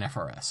the Scion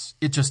FRS.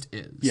 It just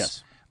is.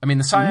 Yes. I mean,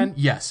 the Scion,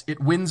 yes, it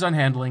wins on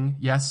handling,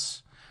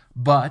 yes,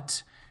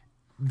 but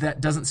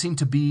that doesn't seem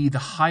to be the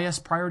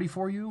highest priority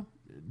for you,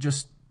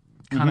 just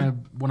kind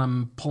of what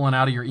I'm pulling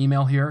out of your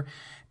email here.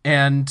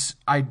 And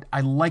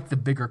I like the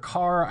bigger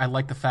car. I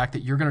like the fact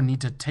that you're going to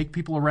need to take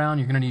people around.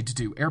 You're going to need to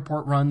do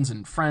airport runs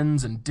and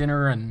friends and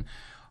dinner and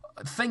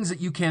things that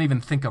you can't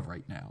even think of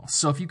right now.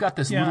 So if you've got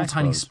this little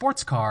tiny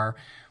sports car,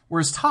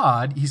 whereas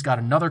Todd, he's got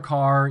another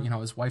car,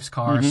 his wife's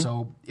car.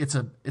 So it's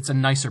a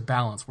nicer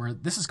balance where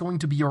this is going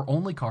to be your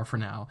only car for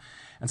now.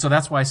 And so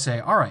that's why I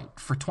say, all right,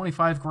 for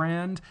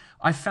 $25,000,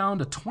 I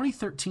found a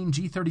 2013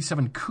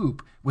 G37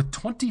 coupe with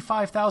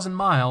 25,000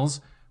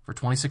 miles for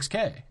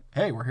 $26K.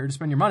 Hey, we're here to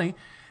spend your money.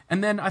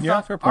 And then I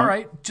thought, all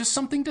right, just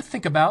something to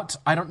think about.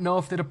 I don't know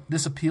if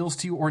this appeals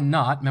to you or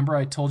not. Remember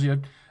I told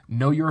you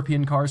no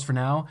European cars for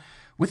now,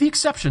 with the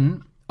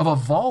exception of a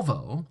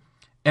Volvo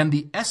and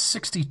the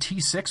S60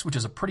 T6, which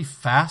is a pretty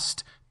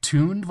fast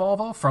tuned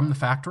Volvo from the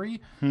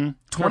factory.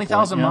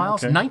 20,000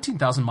 miles,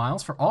 19,000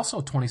 miles for also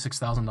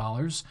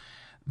 $26,000.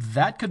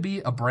 That could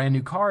be a brand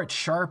new car. It's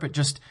sharp.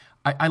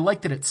 I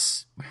like that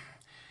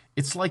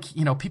it's like,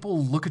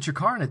 people look at your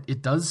car and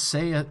it does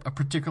say a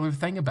particular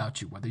thing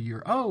about you, whether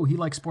you're, he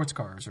likes sports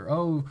cars,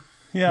 or,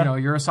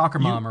 you're a soccer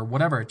mom or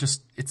whatever.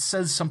 It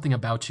says something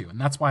about you.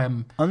 And that's why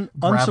I'm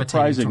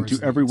unsurprising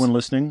to everyone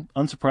listening.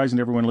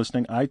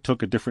 I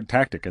took a different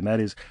tactic, and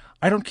that is,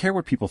 I don't care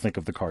what people think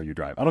of the car you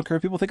drive. I don't care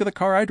if people think of the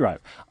car I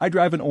drive. I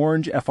drive an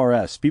orange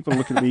FRS. People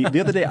look at me. The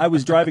other day I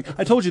was driving,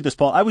 I told you this,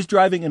 Paul, I was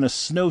driving in a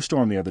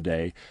snowstorm the other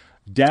day,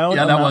 down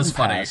a mountain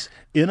pass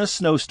in a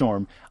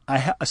snowstorm.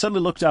 I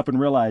suddenly looked up and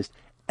realized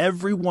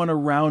everyone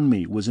around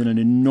me was in an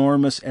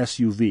enormous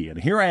SUV.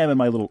 And here I am in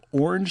my little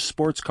orange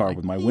sports car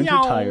with my winter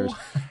tires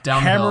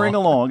hammering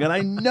along. And I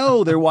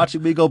know they're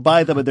watching me go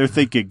by them and they're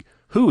thinking,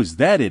 who is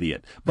that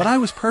idiot? But I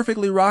was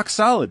perfectly rock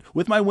solid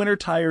with my winter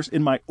tires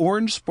in my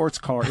orange sports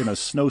car in a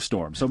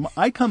snowstorm. So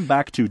I come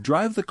back to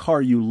drive the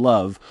car you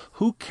love.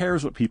 Who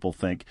cares what people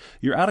think?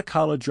 You're out of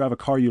college, drive a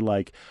car you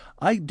like.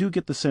 I do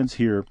get the sense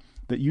here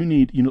that you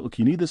need, look,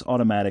 you need this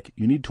automatic.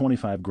 You need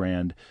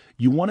 $25,000.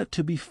 You want it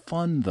to be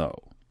fun,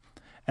 though.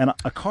 And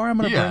a car I'm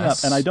going to bring up,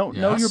 and I don't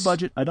know your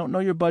budget. I don't know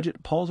your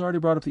budget. Paul's already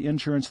brought up the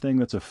insurance thing.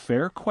 That's a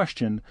fair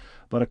question,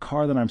 but a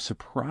car that I'm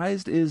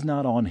surprised is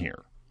not on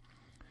here.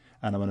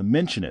 And I'm going to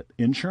mention it.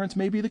 Insurance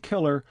may be the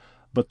killer,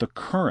 but the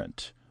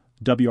current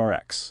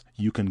WRX,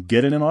 you can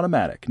get it in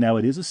automatic. Now,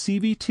 it is a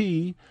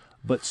CVT,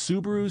 but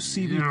Subaru's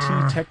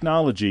CVT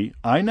technology,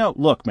 I know,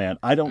 look, man,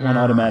 I don't want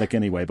automatic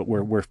anyway, but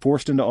we're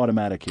forced into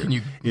automatic here. Can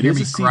you it hear is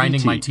me a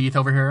grinding CVT. my teeth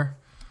over here?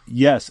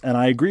 Yes, and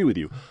I agree with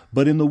you.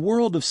 But in the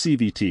world of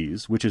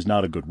CVTs, which is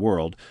not a good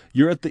world,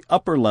 you're at the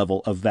upper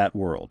level of that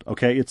world.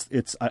 Okay,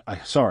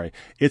 sorry,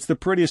 it's the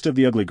prettiest of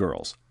the ugly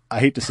girls. I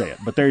hate to say it,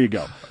 but there you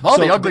go. Of all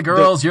the ugly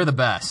girls, you're the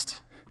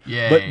best.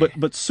 Yay. But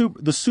the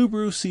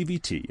Subaru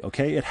CVT,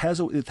 okay, it has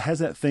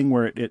that thing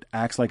where it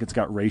acts like it's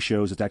got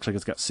ratios. It acts like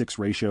it's got 6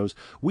 ratios.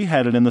 We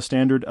had it in the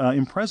standard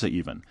Impreza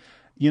even.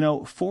 You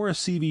know, for a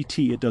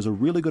CVT, it does a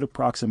really good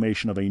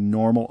approximation of a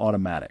normal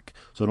automatic.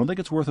 So I don't think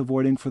it's worth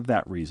avoiding for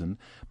that reason.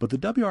 But the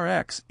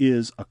WRX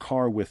is a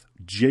car with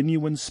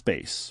genuine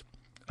space,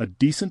 a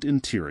decent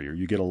interior.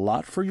 You get a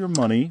lot for your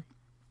money.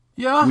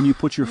 Yeah. When you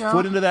put your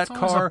foot into that it's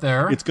always car, up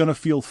there. it's going to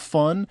feel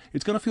fun.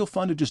 It's going to feel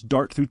fun to just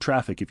dart through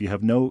traffic if you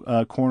have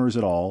no corners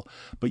at all.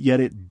 But yet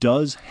it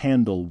does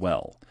handle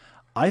well.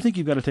 I think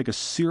you've got to take a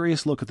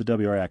serious look at the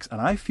WRX,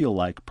 and I feel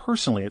like,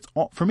 personally,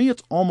 for me,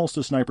 it's almost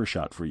a sniper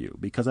shot for you,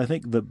 because I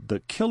think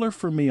the killer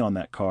for me on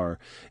that car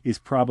is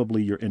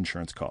probably your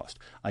insurance cost.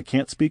 I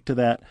can't speak to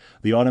that.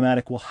 The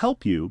automatic will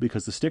help you,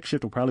 because the stick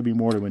shift will probably be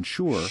more to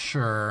insure.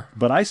 Sure.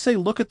 But I say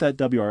look at that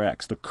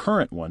WRX, the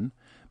current one,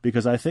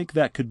 because I think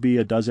that could be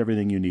a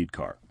does-everything-you-need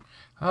car.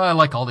 I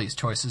like all these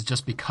choices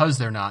just because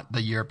they're not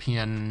the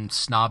European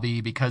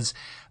snobby, because,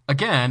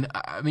 again,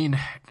 I mean,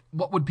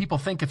 what would people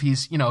think if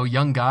he's, a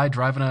young guy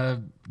driving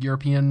a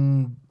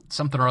European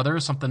something or other,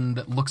 something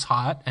that looks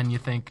hot, and you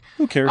think,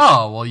 who cares?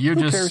 Oh, well, you're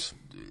Who just, cares?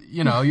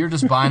 You're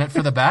just buying it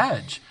for the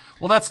badge.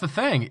 Well, that's the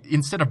thing.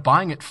 Instead of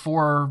buying it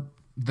for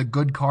the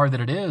good car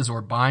that it is,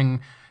 or buying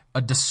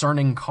a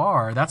discerning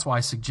car, that's why I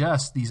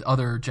suggest these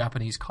other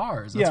Japanese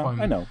cars. That's why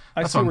I know.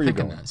 I that's see why where I'm you're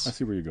thinking going. this. I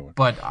see where you're going.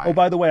 But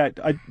by the way,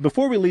 I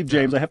before we leave,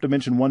 James, I have to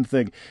mention one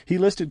thing. He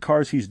listed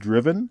cars he's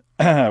driven.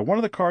 One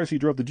of the cars he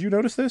drove, did you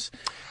notice this?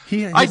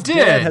 His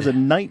dad has a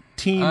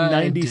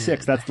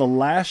 1996. That's the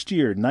last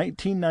year,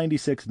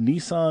 1996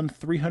 Nissan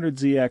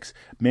 300ZX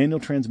manual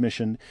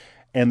transmission.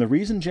 And the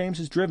reason James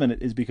has driven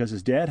it is because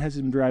his dad has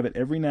him drive it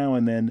every now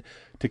and then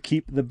to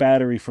keep the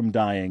battery from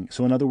dying.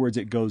 So in other words,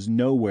 it goes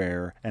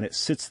nowhere and it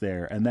sits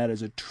there, and that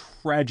is a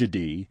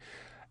tragedy.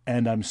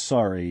 And I'm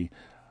sorry,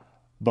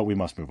 but we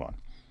must move on.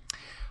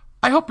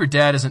 I hope your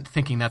dad isn't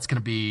thinking that's going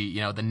to be,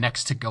 the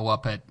next to go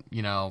up at,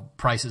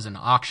 prices in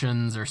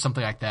auctions or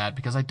something like that,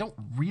 because I don't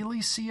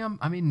really see him.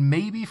 I mean,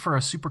 maybe for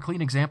a super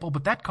clean example,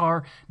 but that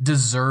car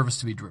deserves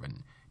to be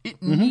driven.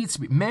 It needs to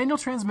be. Manual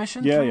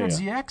transmission,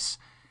 300ZX.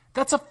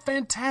 That's a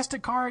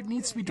fantastic car. It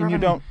needs to be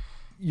driven. And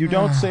you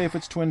don't say if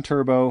it's twin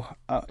turbo.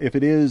 If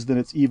it is, then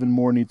it's even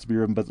more needs to be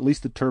driven. But at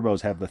least the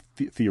turbos have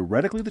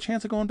theoretically the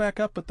chance of going back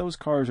up. But those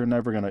cars are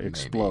never going to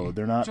explode.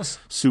 They're not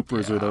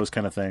Supras or those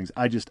kind of things.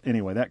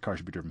 Anyway, that car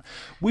should be driven.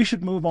 We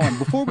should move on.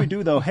 Before we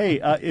do, though,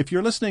 hey, if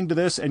you're listening to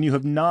this and you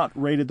have not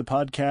rated the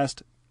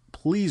podcast,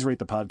 please rate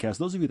the podcast.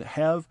 Those of you that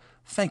have,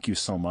 thank you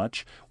so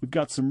much. We've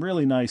got some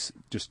really nice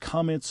just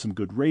comments, some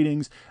good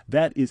ratings.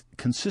 That is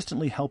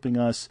consistently helping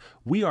us.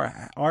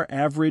 Our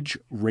average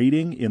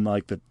rating in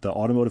like the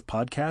automotive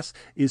podcasts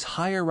is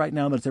higher right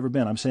now than it's ever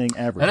been. I'm saying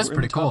average. That is we're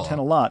pretty in the top cool. 10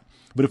 a lot.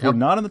 But if we're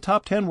not in the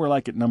top 10, we're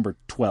like at number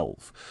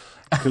 12.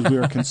 Because we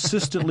are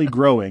consistently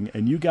growing,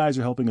 and you guys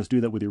are helping us do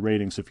that with your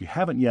ratings. So if you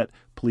haven't yet,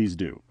 please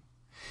do.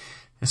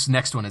 This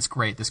next one is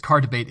great. This car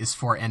debate is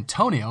for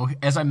Antonio.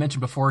 As I mentioned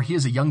before, he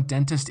is a young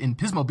dentist in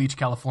Pismo Beach,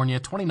 California,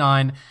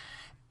 29.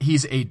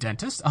 He's a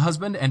dentist, a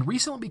husband, and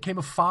recently became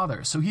a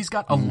father. So he's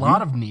got a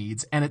lot of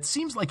needs, and it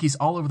seems like he's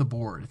all over the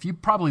board. If you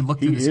probably look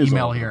through this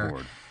email here,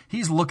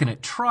 he's looking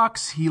at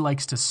trucks. He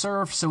likes to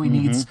surf, so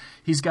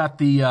he's got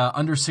the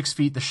under 6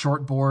 feet, the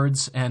short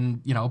boards,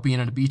 and, being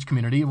in a beach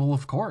community, well,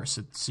 of course,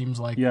 it seems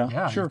like,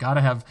 sure. You've got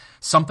to have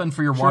something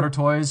for your water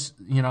toys,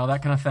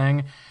 that kind of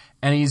thing.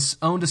 And he's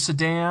owned a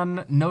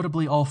sedan,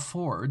 notably all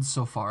Fords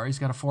so far. He's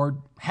got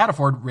had a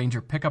Ford Ranger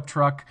pickup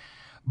truck,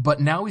 but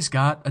now he's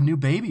got a new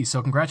baby.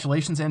 So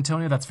congratulations,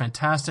 Antonio. That's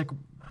fantastic.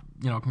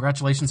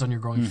 Congratulations on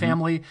your growing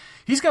family.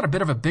 He's got a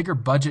bit of a bigger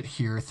budget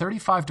here,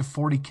 35 to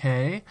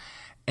 40K.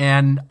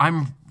 And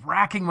I'm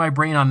racking my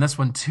brain on this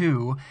one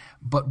too.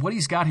 But what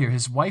he's got here,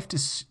 his wife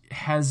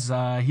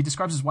he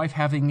describes his wife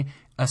having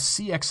a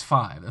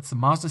CX-5. That's the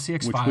Mazda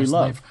CX-5. Which we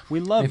love. We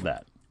love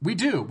that. We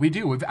do.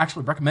 We've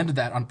actually recommended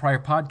that on prior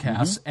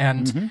podcasts,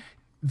 and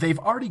they've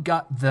already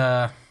got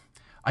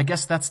I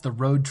guess that's the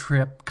road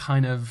trip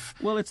kind of.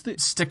 Well, it's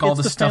stick all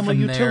the stuff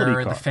in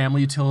there. The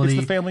family utility.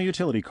 It's the family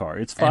utility car.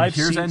 It's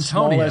 5-seat,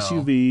 small Antonio.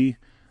 SUV.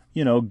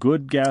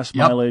 Good gas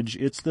mileage.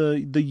 It's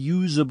the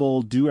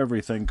usable, do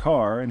everything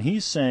car. And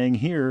he's saying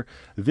here,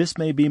 this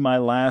may be my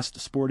last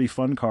sporty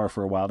fun car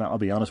for a while. Now, I'll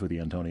be honest with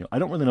you, Antonio. I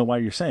don't really know why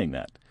you're saying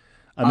that.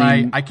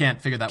 I mean, I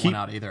can't figure that one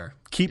out either.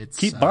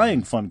 Keep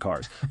buying fun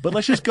cars, but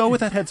let's just go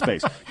with that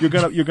headspace.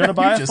 You're gonna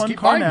buy a fun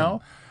car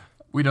now.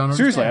 We don't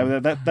understand.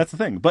 Seriously, that's the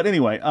thing. But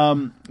anyway,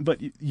 but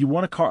you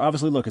want a car.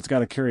 Obviously, look, it's got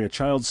to carry a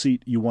child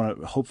seat. You want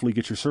to hopefully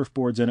get your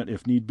surfboards in it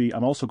if need be.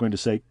 I'm also going to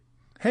say,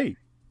 hey,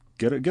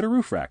 get a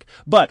roof rack.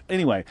 But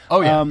anyway,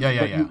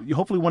 yeah. You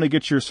hopefully want to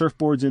get your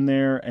surfboards in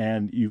there,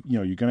 and you're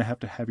going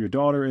to have your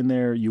daughter in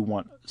there. You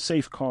want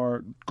safe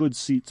car, good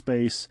seat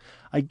space.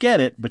 I get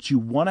it, but you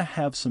want to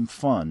have some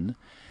fun.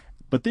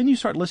 But then you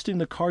start listing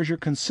the cars you're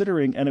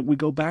considering, and we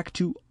go back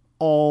to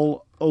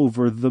all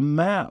over the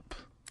map.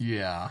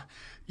 Yeah.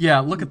 Yeah,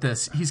 look at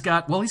this. He's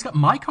got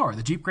my car,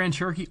 the Jeep Grand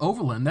Cherokee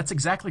Overland. That's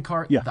exactly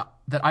car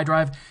that I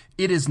drive.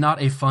 It is not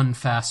a fun,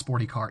 fast,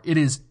 sporty car. It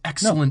is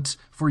excellent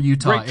for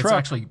Utah. It's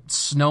actually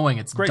snowing.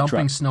 It's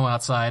dumping snow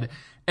outside.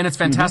 And it's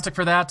fantastic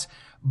for that,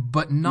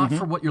 but not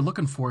for what you're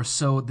looking for.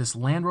 So this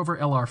Land Rover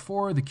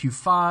LR4, the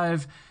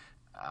Q5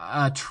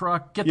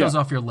 truck, get those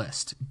off your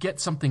list. Get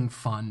something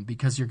fun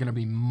because you're going to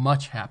be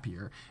much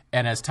happier.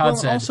 And as Todd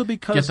said, also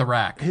because get the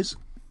rack.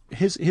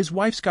 His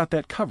wife's got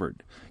that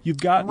covered. You've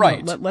got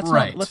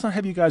let's not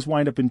have you guys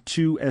wind up in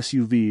two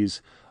SUVs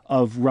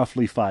of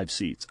roughly 5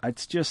 seats.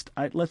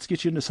 Let's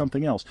get you into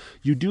something else.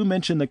 You do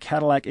mention the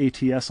Cadillac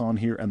ATS on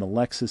here and the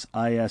Lexus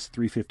IS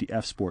 350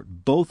 F Sport,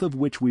 both of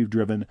which we've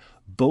driven,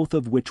 both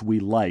of which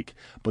we like.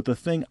 But the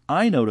thing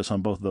I notice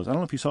on both of those, I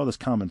don't know if you saw this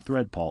common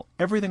thread, Paul.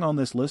 Everything on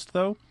this list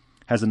though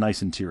has a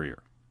nice interior.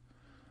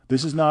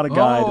 This is not a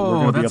guy that we're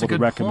going to be able to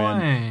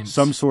recommend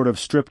some sort of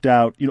stripped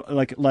out,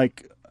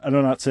 like. I'm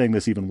not saying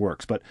this even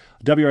works, but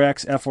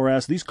WRX,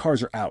 FRS, these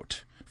cars are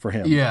out for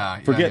him.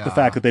 Forget the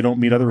fact that they don't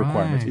meet other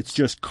requirements. It's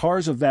just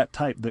cars of that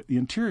type. The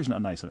interior's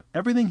not nice enough.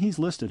 Everything he's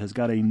listed has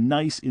got a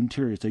nice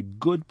interior. It's a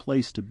good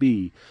place to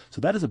be.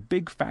 So that is a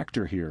big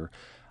factor here.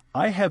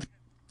 I have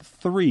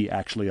 3,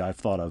 actually, I've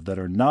thought of that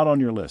are not on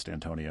your list,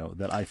 Antonio,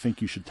 that I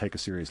think you should take a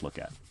serious look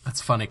at.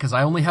 That's funny because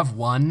I only have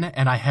one,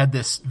 and I had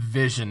this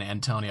vision,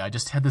 Antonio. I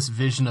just had this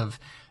vision of,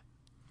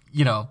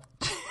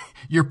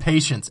 your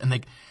patience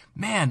and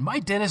man, my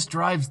dentist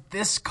drives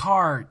this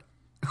car.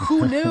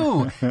 Who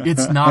knew?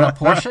 It's not a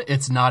Porsche.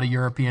 It's not a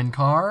European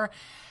car.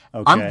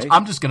 Okay.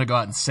 I'm just going to go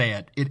out and say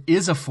it. It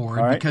is a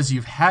Ford because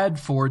you've had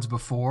Fords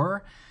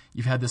before.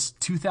 You've had this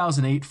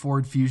 2008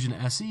 Ford Fusion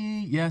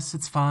SE. Yes,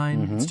 it's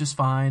fine. It's just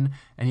fine.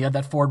 And you had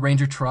that Ford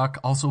Ranger truck,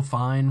 also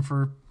fine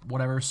for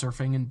whatever,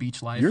 surfing and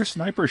beach life. You're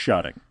sniper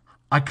shotting.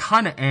 I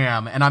kind of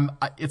am. And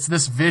it's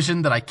this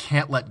vision that I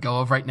can't let go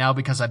of right now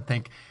because I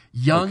think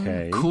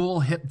young,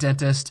 cool, hip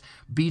dentist,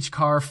 beach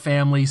car,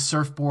 family,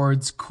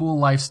 surfboards, cool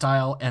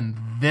lifestyle, and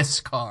this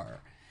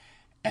car.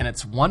 And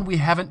it's one we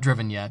haven't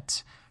driven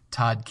yet.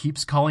 Todd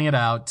keeps calling it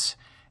out.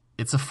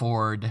 It's a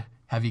Ford.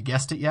 Have you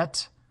guessed it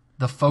yet?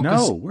 The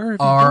Focus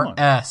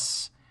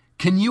RS.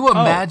 Can you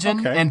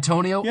imagine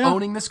Antonio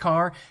owning this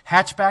car?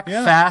 Hatchback,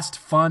 fast,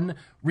 fun,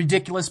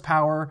 ridiculous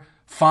power.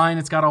 Fine,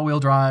 it's got all-wheel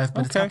drive,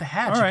 but it's got the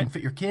hatch. You can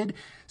fit your kid,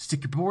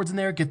 stick your boards in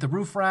there, get the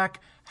roof rack.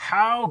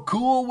 How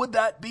cool would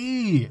that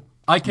be?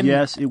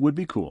 Yes, it would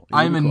be cool.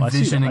 I'm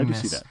envisioning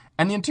this.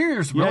 And the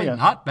interior's really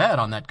not bad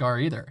on that car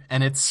either.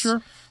 And it's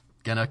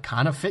going to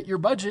kind of fit your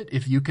budget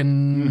if you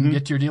can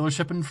get to your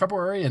dealership in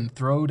February and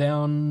throw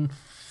down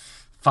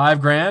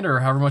 $5,000 or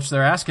however much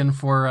they're asking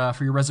for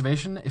your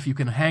reservation. If you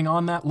can hang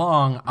on that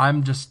long,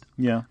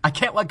 I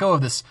can't let go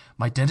of this.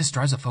 My dentist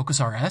drives a Focus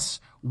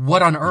RS?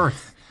 What on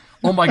earth?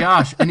 Oh my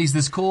gosh. And he's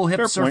this cool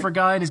hip surfer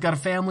guy, and he's got a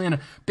family and a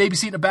baby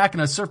seat in the back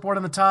and a surfboard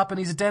on the top, and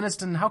he's a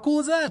dentist, and how cool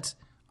is that?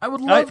 I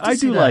would love to see that. I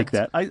do like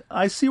that.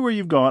 I see where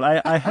you've gone.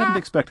 I hadn't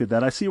expected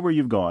that. I see where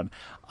you've gone.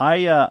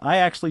 I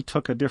actually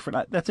took a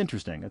different. That's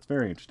interesting. That's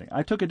very interesting.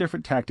 I took a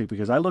different tactic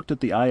because I looked at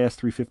the IS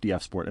 350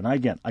 F Sport, and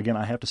again,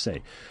 I have to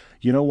say,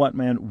 you know what,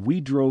 man? We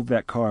drove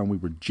that car and we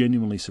were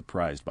genuinely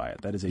surprised by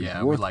it. That is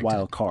a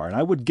worthwhile car, and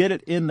I would get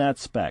it in that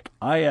spec.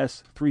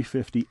 IS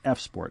 350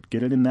 F Sport.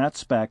 Get it in that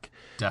spec.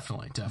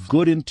 Definitely.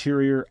 Good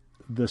interior.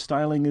 The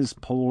styling is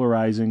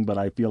polarizing, but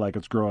I feel like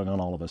it's growing on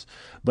all of us.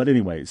 But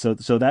anyway, so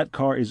that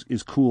car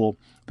is cool.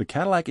 The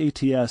Cadillac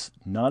ATS,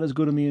 not as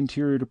good in the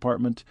interior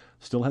department,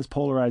 still has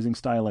polarizing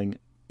styling,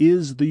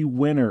 is the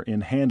winner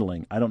in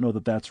handling. I don't know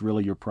that that's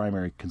really your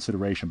primary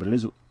consideration, but it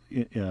is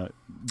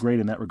great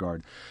in that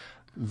regard.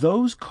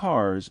 Those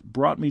cars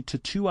brought me to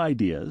 2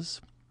 ideas.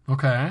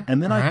 Okay.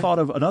 And then I thought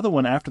of another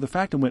one after the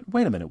fact and went,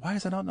 wait a minute, why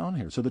is that not on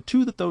here? So the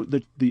 2 that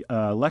the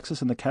Lexus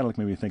and the Cadillac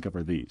made me think of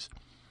are these.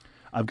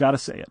 I've got to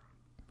say it.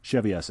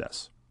 Chevy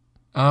SS.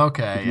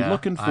 Okay, if you're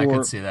looking for, I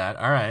can see that.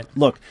 All right.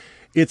 Look,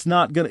 it's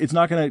not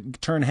gonna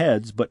turn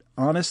heads, but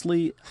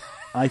honestly,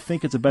 I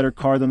think it's a better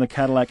car than the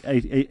Cadillac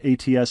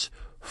ATS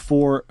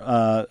for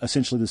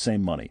essentially the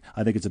same money.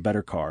 I think it's a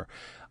better car.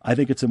 I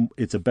think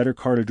it's a better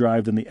car to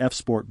drive than the F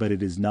Sport, but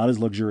it is not as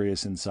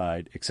luxurious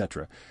inside,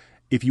 etc.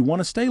 If you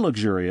want to stay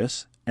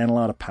luxurious and a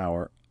lot of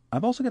power,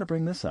 I've also got to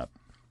bring this up.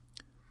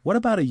 What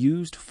about a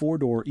used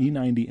 4-door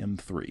E90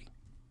 M3?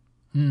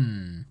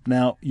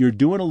 Now, you're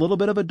doing a little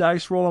bit of a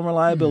dice roll on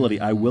reliability,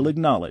 I will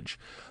acknowledge.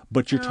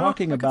 But you're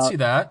talking about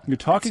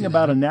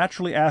a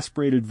naturally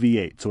aspirated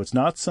V8. So it's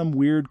not some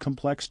weird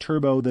complex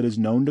turbo that is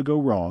known to go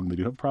wrong. They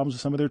do have problems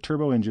with some of their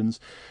turbo engines.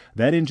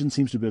 That engine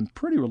seems to have been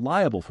pretty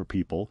reliable for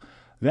people.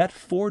 That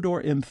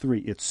 4-door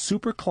M3, it's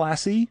super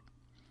classy,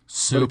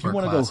 Super But if you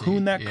want to go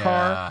hoon that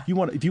car,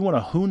 if you want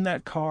to hoon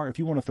that car, if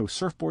you want to throw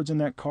surfboards in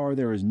that car,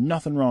 there is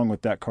nothing wrong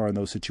with that car in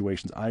those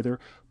situations either.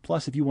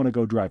 Plus, if you want to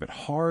go drive it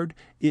hard,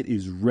 it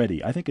is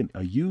ready. I think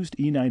a used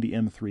E90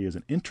 M3 is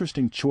an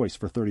interesting choice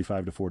for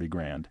 35 to 40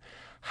 grand.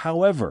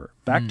 However,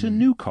 back to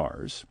new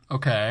cars.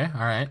 Okay,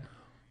 all right.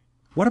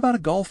 What about a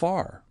Golf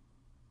R?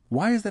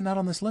 Why is that not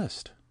on this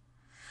list?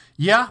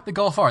 Yeah, the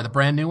Golf R, the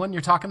brand new one.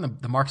 You're talking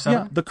the Mark 7?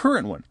 Yeah, the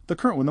current one,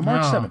 the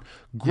Mark 7.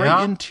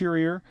 Great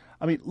interior.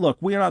 I mean, look,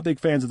 we are not big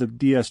fans of the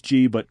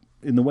DSG, but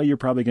in the way you're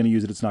probably going to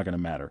use it, it's not going to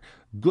matter.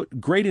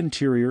 Great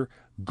interior,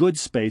 good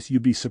space.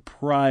 You'd be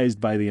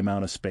surprised by the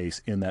amount of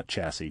space in that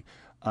chassis.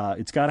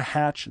 It's got a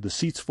hatch. The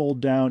seats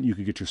fold down. You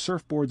can get your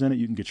surfboards in it.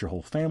 You can get your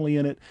whole family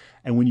in it.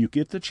 And when you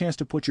get the chance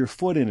to put your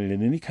foot in it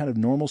in any kind of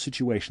normal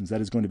situations,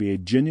 that is going to be a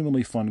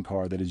genuinely fun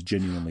car that is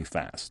genuinely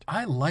fast.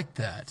 I like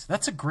that.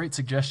 That's a great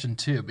suggestion,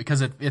 too,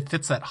 because it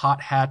fits that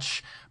hot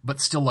hatch, but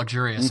still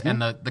luxurious.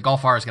 And the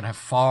Golf R is going to have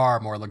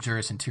far more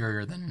luxurious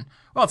interior than,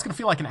 well, it's going to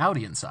feel like an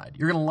Audi inside.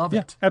 You're going to love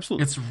it.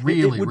 Absolutely. It's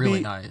really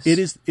nice. It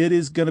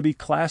is going to be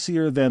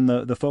classier than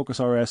the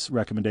Focus RS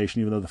recommendation,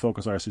 even though the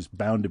Focus RS is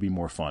bound to be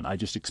more fun. I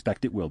just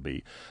expect it will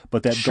be.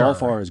 But that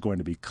Golf R is going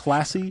to be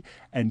classy,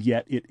 and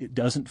yet it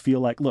doesn't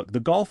feel like, look, the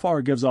Golf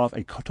R gives off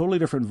a totally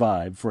different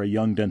vibe for a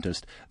young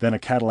dentist than a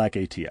Cadillac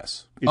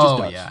ATS. It just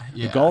does.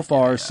 The Golf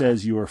R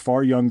says you are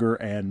far younger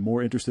and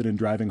more interested in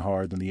driving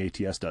hard than the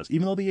ATS does.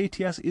 Even though the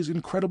ATS is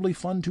incredibly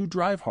fun to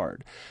drive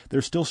hard,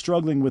 they're still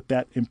struggling with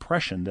that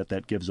impression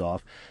that gives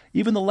off.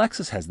 Even the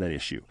Lexus has that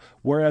issue.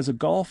 Whereas a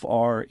Golf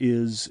R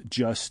is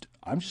just,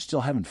 I'm just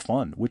still having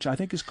fun, which I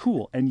think is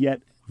cool, and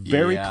yet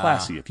very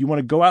classy. If you want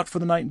to go out for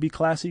the night and be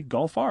classy,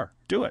 Golf R,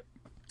 do it.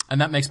 And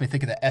that makes me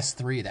think of the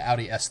S3, the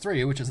Audi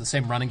S3, which is the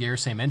same running gear,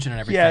 same engine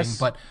and everything,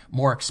 but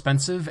more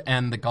expensive.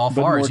 And the Golf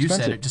R, as you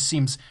said, it just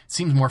seems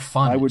more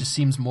fun. It just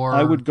seems more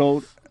I would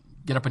go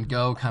get up and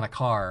go kind of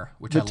car,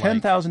 which I like.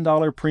 The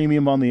 $10,000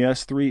 premium on the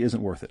S3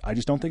 isn't worth it. I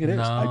just don't think it is.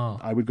 No.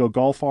 I would go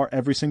Golf R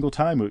every single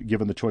time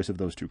given the choice of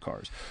those two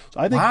cars. So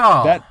I think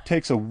that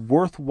takes a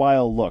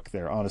worthwhile look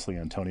there, honestly,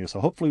 Antonio. So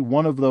hopefully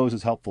one of those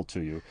is helpful to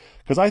you.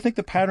 Because I think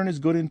the pattern is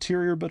good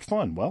interior but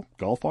fun. Well,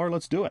 Golf R,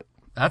 let's do it.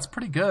 That's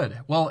pretty good.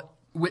 Well,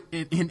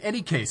 in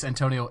any case,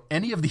 Antonio,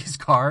 any of these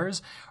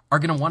cars are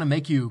going to want to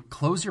make you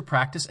close your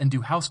practice and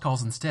do house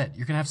calls instead.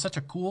 You're going to have such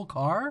a cool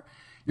car.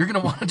 You're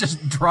going to want to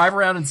just drive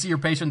around and see your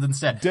patients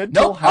instead.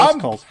 Dental house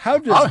calls. How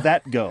does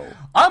that go?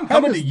 I'm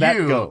coming to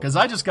you because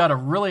I just got a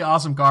really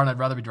awesome car and I'd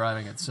rather be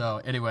driving it.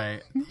 So anyway,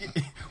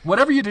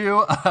 whatever you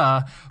do,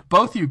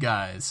 both you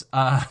guys,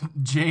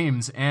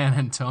 James and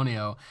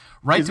Antonio,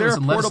 write to us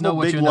and let us know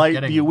what you end up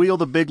getting. Do you wheel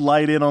the big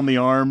light in on the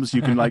arms?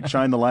 You can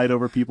shine the light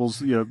over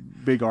people's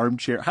big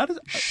armchair. How does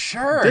it?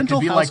 Sure, dental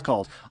it could be house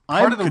calls.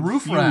 Part of the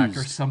roof rack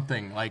or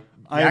something like.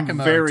 I am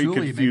very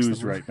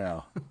confused right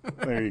now.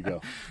 There you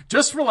go.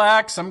 Just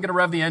relax. I'm going to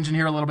rev the engine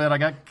here a little bit. I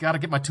got to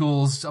get my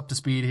tools up to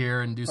speed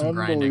here and do some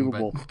grinding.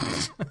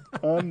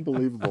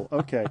 Unbelievable.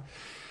 Okay.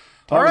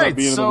 All right,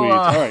 so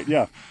all right,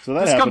 yeah. So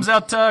this comes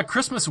out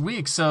Christmas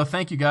week. So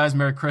thank you guys.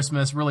 Merry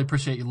Christmas. Really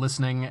appreciate you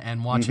listening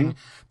and watching.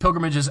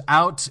 Pilgrimage is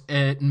out.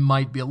 It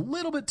might be a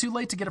little bit too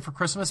late to get it for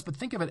Christmas, but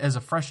think of it as a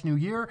fresh new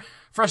year,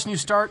 fresh new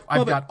start.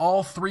 I've got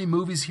all 3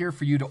 movies here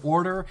for you to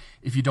order.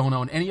 If you don't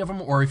own any of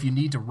them, or if you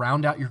need to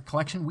round out your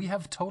collection, we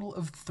have a total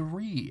of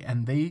 3,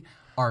 and they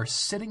are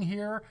sitting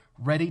here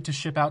ready to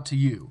ship out to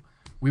you.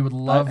 We would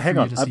love for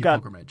you to see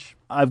Pilgrimage.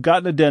 I've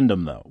got an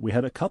addendum, though. We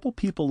had a couple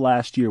people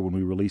last year when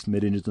we released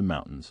Mid-Engines and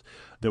Mountains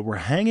that were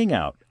hanging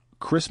out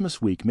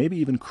Christmas week, maybe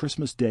even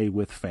Christmas Day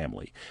with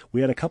family.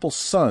 We had a couple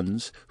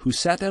sons who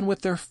sat down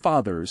with their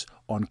fathers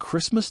on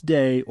Christmas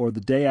Day or the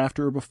day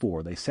after or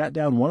before. They sat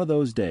down one of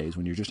those days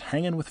when you're just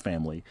hanging with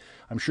family.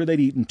 I'm sure they'd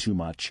eaten too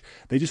much.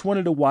 They just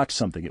wanted to watch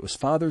something. It was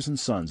fathers and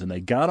sons, and they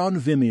got on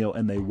Vimeo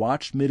and they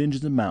watched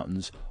Mid-Engines and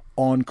Mountains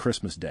on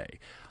Christmas Day.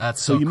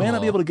 That's so you may cool.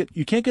 not be able to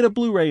you can't get a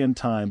Blu-ray in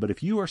time, but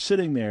if you are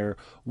sitting there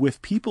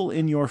with people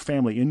in your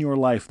family, in your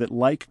life that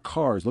like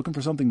cars, looking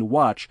for something to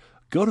watch,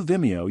 go to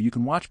Vimeo. You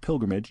can watch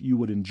Pilgrimage. You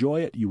would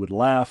enjoy it. You would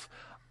laugh.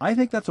 I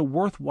think that's a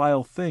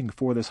worthwhile thing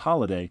for this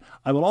holiday.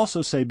 I will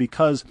also say,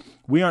 because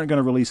we aren't going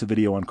to release a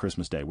video on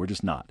Christmas Day. We're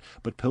just not.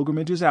 But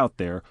Pilgrimage is out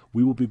there.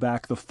 We will be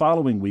back the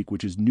following week,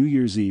 which is New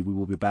Year's Eve. We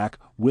will be back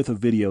with a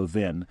video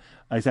then.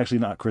 It's actually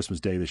not Christmas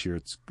Day this year.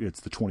 It's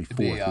the 24th. It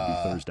would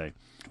be Thursday.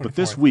 24th. But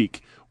this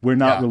week, we're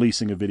not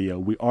releasing a video.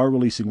 We are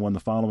releasing one the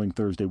following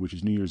Thursday, which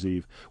is New Year's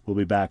Eve. We'll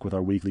be back with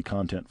our weekly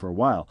content for a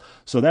while.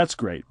 So that's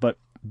great. But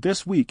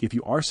this week, if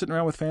you are sitting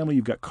around with family,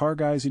 you've got car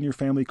guys in your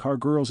family, car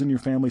girls in your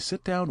family,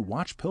 sit down,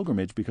 watch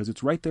Pilgrimage, because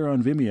it's right there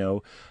on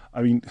Vimeo.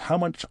 I mean, how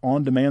much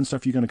on-demand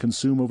stuff are you going to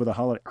consume over the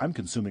holiday? I'm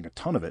consuming a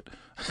ton of it.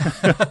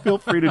 Feel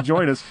free to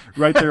join us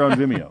right there on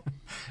Vimeo.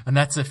 And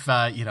that's if,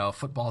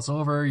 football's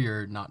over,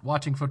 you're not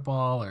watching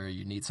football, or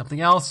you need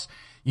something else.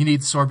 you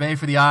need sorbet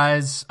for the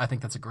eyes, I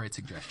think that's a great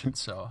suggestion.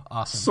 So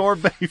awesome.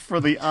 Sorbet for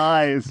the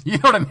eyes. You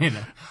know what I mean?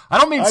 I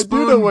don't mean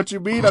spoon. I do know what you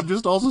mean. I'm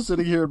just also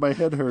sitting here and my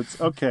head hurts.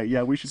 Okay,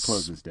 yeah, we should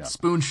close this down.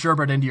 Spoon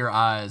sherbet into your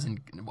eyes,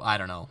 and I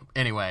don't know.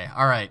 Anyway,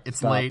 all right,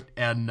 it's late,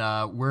 and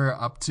we're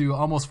up to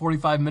almost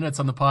 45 minutes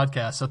on the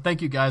podcast. So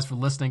thank you guys for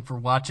listening, for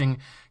watching.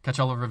 Catch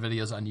all of our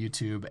videos on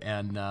YouTube,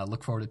 and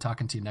look forward to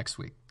talking to you next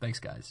week. Thanks,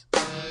 guys.